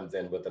students comes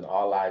in with an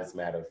All Lives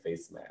Matter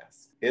face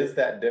mask. Is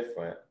that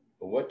different?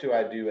 What do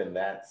I do in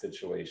that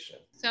situation?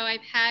 So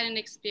I've had an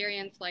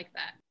experience like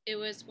that. It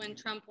was when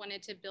Trump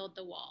wanted to build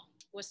the wall,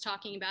 was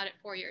talking about it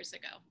 4 years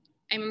ago.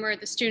 I remember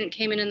the student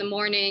came in the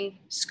morning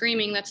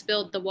screaming, "Let's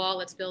build the wall,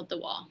 let's build the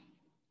wall."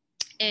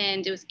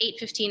 And it was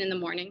 8:15 in the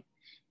morning.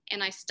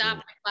 And I stopped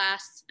my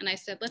class and I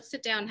said, "Let's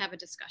sit down and have a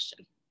discussion."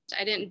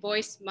 I didn't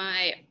voice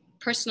my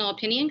personal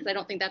opinion because I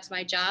don't think that's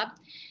my job.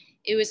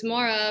 It was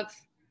more of,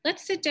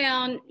 let's sit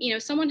down. You know,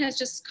 someone has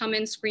just come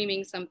in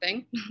screaming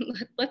something.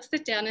 Let's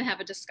sit down and have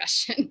a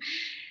discussion.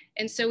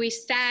 And so we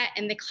sat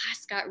and the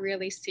class got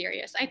really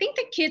serious. I think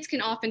the kids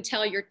can often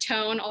tell your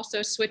tone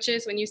also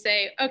switches when you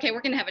say, "Okay,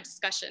 we're going to have a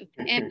discussion."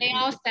 And they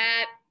all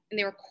sat and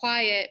they were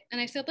quiet. And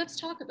I said, "Let's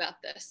talk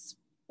about this.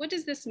 What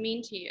does this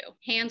mean to you?"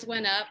 Hands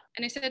went up.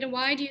 And I said, "And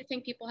why do you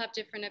think people have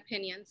different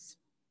opinions?"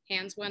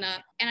 Hands went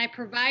up. And I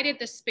provided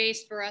the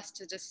space for us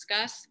to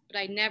discuss, but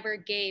I never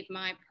gave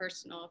my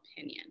personal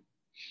opinion.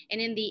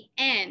 And in the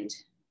end,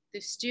 the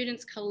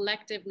students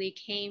collectively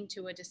came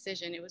to a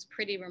decision. It was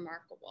pretty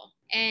remarkable.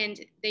 And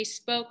they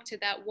spoke to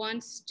that one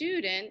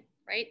student,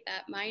 right,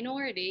 that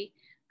minority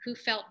who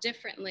felt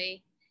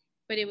differently.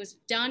 But it was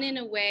done in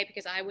a way,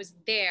 because I was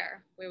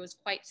there, where it was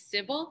quite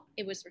civil,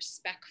 it was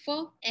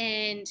respectful,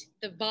 and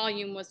the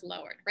volume was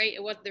lowered, right?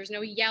 There's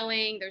no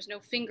yelling, there's no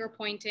finger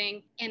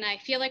pointing. And I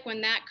feel like when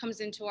that comes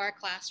into our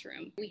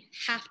classroom, we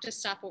have to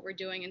stop what we're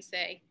doing and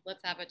say,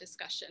 let's have a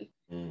discussion.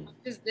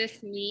 What does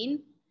this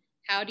mean?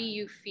 How do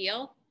you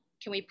feel?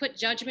 Can we put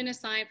judgment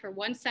aside for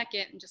 1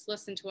 second and just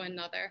listen to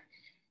another?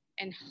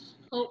 And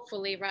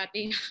hopefully,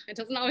 Rodney, it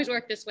doesn't always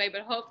work this way,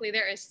 but hopefully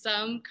there is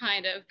some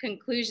kind of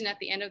conclusion at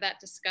the end of that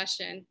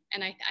discussion.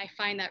 And I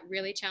find that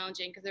really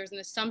challenging because there's an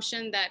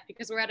assumption that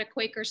because we're at a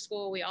Quaker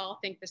school, we all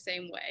think the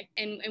same way.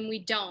 And we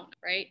don't,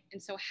 right?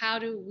 And so how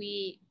do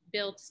we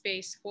build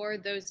space for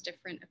those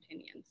different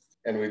opinions?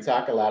 And we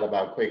talk a lot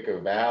about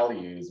Quaker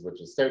values,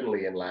 which is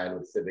certainly in line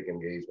with civic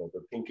engagement.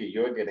 But Pinky,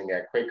 you're getting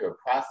at Quaker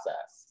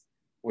process,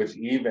 which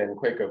even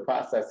Quaker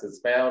process is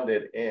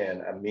founded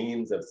in a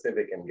means of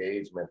civic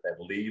engagement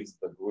that leaves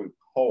the group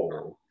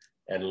whole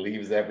and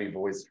leaves every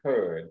voice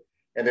heard.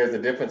 And there's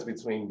a difference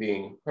between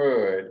being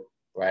heard,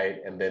 right,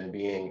 and then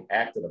being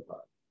acted upon.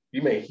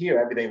 You may hear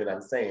everything that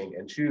I'm saying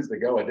and choose to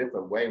go a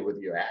different way with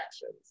your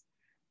actions,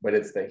 but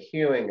it's the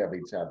hearing of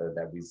each other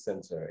that we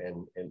center,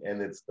 and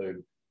it's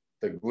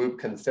the group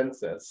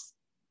consensus,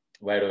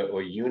 right,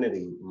 or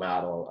unity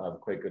model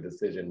of Quaker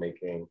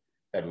decision-making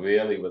that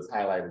really was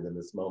highlighted in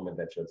this moment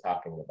that you're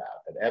talking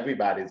about, that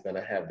everybody's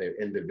gonna have their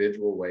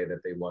individual way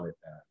that they want it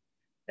done.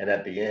 And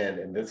at the end,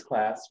 in this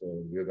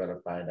classroom, we're gonna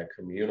find a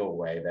communal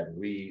way that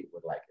we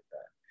would like it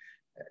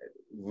done.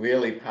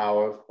 Really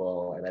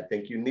powerful, and I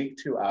think unique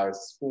to our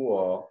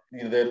school.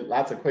 You know, there are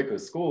lots of Quaker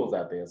schools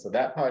out there, so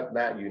that part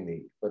not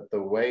unique, but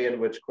the way in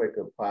which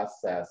Quaker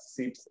process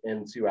seeps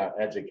into our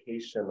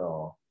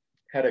educational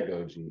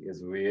pedagogy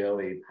is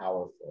really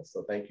powerful.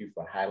 So thank you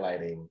for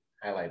highlighting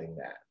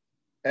that.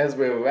 As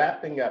we're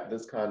wrapping up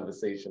this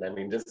conversation, I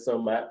mean, just so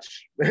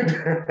much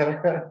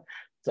to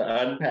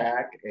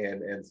unpack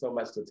and so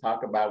much to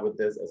talk about with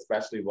this,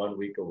 especially 1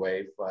 week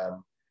away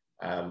from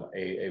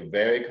a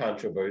very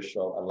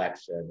controversial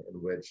election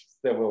in which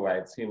civil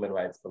rights, human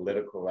rights,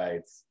 political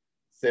rights,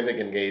 civic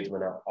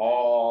engagement are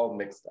all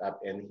mixed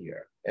up in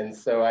here. And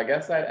so I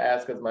guess I'd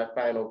ask as my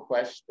final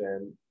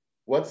question,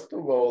 what's the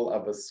role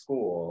of a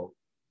school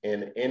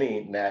in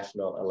any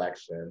national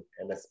election,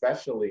 and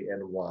especially in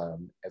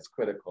one as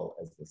critical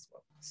as this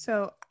one?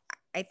 So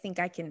I think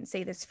I can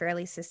say this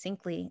fairly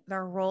succinctly. The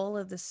role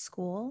of the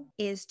school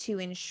is to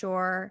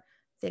ensure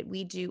that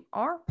we do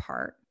our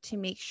part to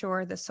make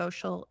sure the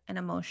social and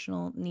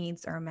emotional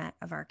needs are met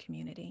of our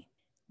community.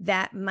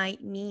 That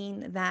might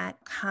mean that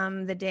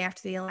come the day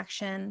after the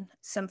election,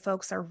 some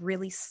folks are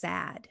really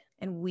sad,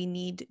 and we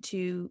need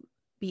to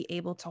be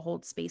able to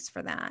hold space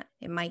for that.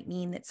 It might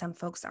mean that some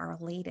folks are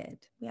elated.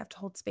 We have to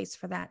hold space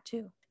for that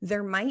too.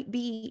 There might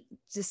be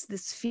just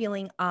this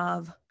feeling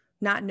of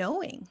not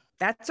knowing.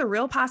 That's a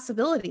real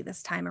possibility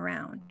this time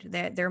around,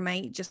 that there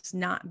might just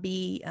not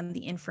be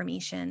the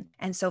information.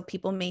 And so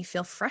people may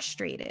feel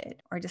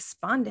frustrated or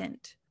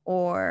despondent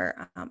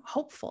or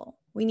hopeful.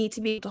 We need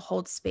to be able to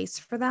hold space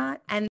for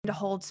that and to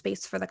hold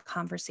space for the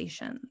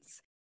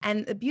conversations.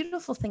 And the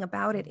beautiful thing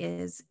about it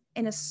is,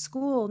 in a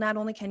school, not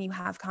only can you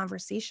have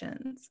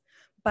conversations,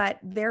 but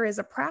there is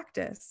a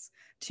practice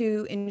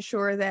to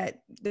ensure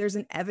that there's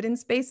an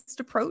evidence-based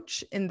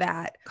approach in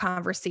that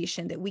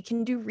conversation, that we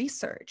can do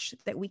research,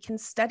 that we can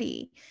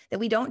study, that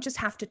we don't just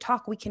have to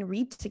talk, we can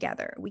read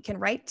together, we can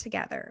write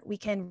together, we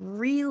can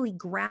really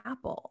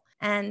grapple.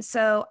 And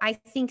so I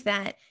think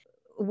that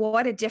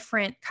what a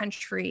different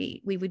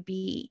country we would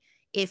be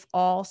if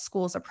all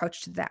schools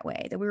approached it that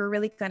way, that we were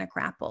really going to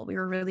grapple, we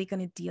were really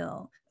going to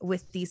deal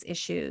with these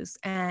issues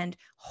and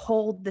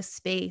hold the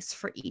space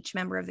for each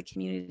member of the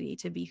community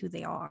to be who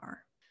they are.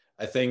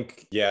 I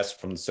think, yes,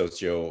 from the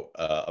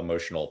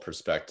socio-emotional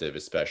perspective,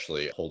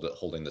 especially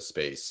holding the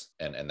space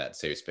and that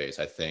safe space,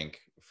 I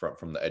think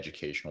from the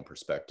educational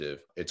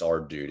perspective, it's our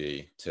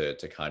duty to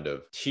kind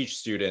of teach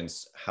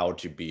students how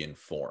to be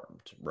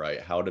informed, right?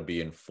 How to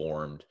be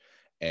informed,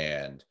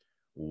 and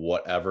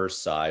whatever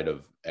side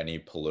of any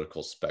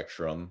political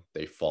spectrum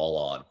they fall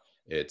on,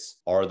 it's,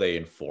 are they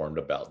informed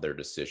about their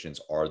decisions?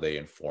 Are they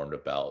informed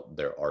about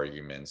their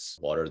arguments?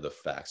 What are the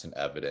facts and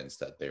evidence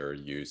that they're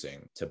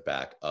using to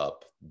back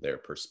up their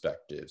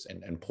perspectives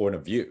and point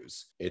of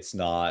views? It's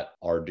not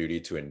our duty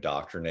to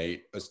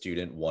indoctrinate a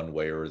student one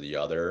way or the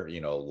other,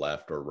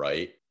 left or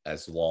right,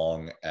 as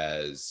long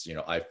as,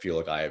 I feel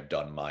like I have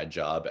done my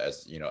job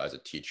as a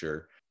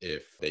teacher,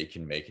 if they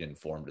can make an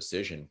informed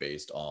decision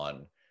based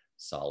on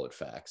solid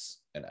facts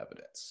and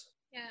evidence.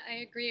 Yeah, I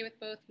agree with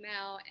both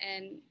Mal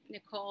and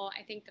Nicole.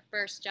 I think the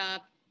first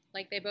job,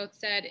 like they both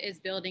said, is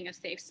building a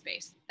safe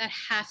space. That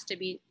has to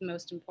be the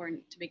most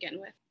important to begin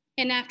with.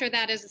 And after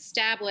that is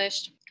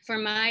established, for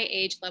my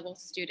age level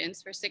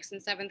students, for 6th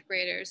and 7th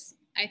graders,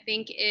 I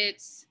think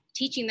it's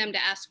teaching them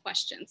to ask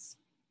questions.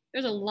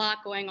 There's a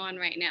lot going on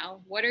right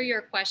now. What are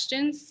your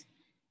questions?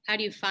 How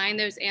do you find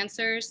those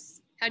answers?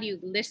 How do you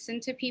listen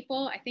to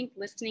people? I think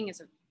listening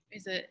is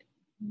a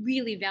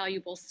really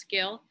valuable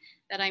skill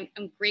that I'm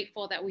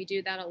grateful that we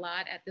do that a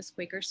lot at this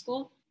Quaker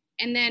school.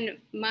 And then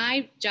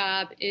my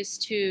job is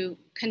to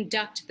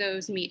conduct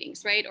those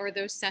meetings, right? Or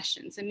those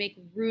sessions, and make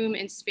room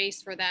and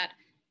space for that,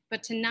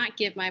 but to not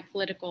give my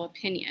political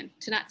opinion,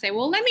 to not say,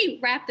 well, let me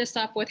wrap this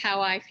up with how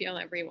I feel,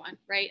 everyone,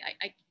 right?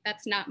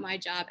 That's not my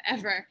job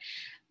ever,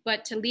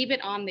 but to leave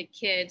it on the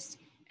kids.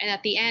 And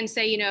at the end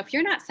say, if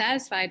you're not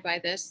satisfied by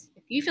this,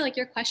 if you feel like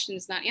your question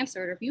is not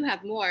answered, or if you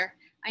have more,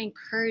 I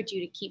encourage you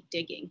to keep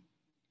digging.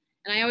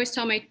 And I always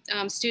tell my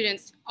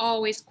students,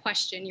 always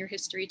question your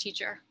history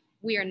teacher.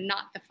 We are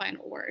not the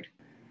final word.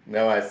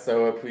 No, I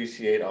so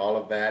appreciate all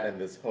of that and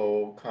this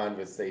whole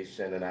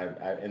conversation. And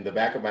I in the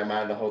back of my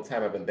mind the whole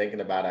time, I've been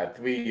thinking about our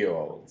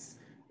 3-year-olds,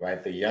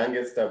 right? The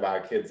youngest of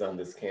our kids on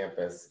this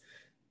campus,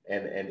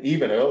 and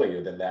even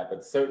earlier than that,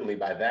 but certainly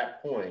by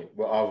that point,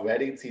 we're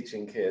already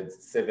teaching kids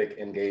civic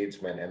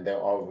engagement, and they're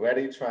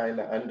already trying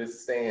to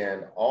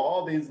understand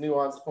all these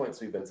nuanced points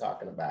we've been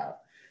talking about.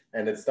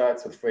 And it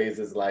starts with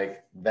phrases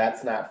like,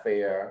 that's not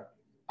fair,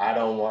 I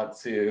don't want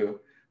to,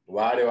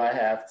 why do I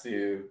have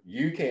to,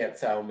 you can't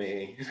tell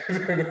me,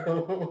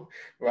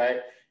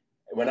 right?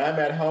 When I'm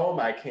at home,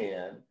 I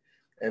can.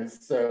 And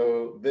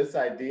so this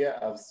idea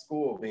of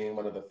school being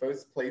one of the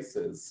first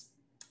places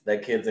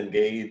that kids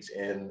engage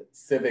in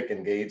civic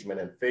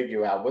engagement and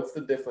figure out what's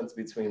the difference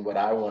between what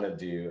I want to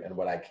do and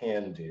what I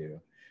can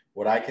do,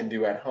 what I can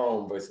do at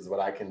home versus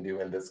what I can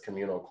do in this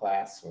communal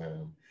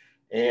classroom.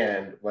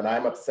 And when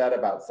I'm upset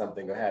about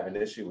something or have an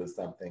issue with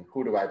something,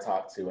 who do I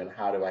talk to and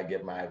how do I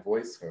get my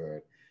voice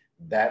heard?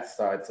 That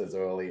starts as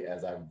early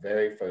as our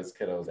very first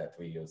kiddos at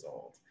 3 years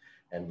old.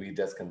 And we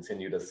just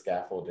continue to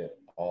scaffold it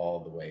all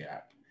the way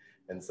up.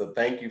 And so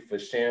thank you for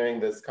sharing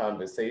this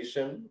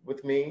conversation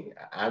with me.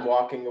 I'm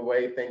walking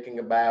away thinking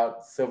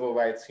about civil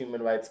rights,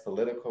 human rights,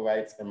 political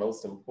rights, and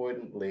most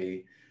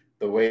importantly,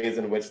 the ways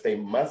in which they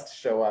must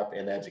show up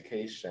in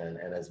education.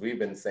 And as we've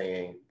been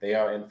saying, they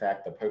are in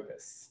fact the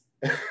purpose.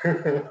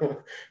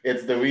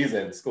 It's the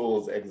reason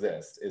schools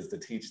exist, is to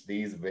teach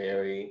these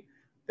very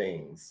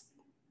things.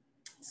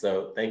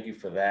 So thank you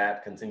for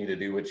that. Continue to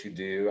do what you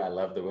do. I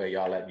love the way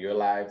y'all let your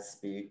lives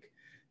speak.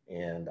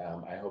 And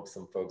I hope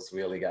some folks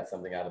really got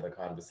something out of the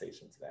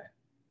conversation today.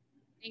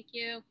 Thank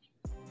you.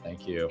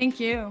 Thank you. Thank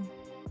you.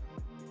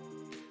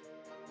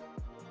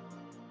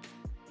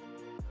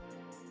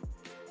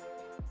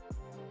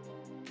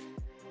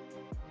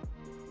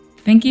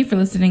 Thank you for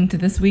listening to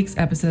this week's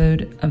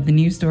episode of the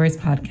New Stories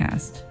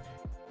Podcast.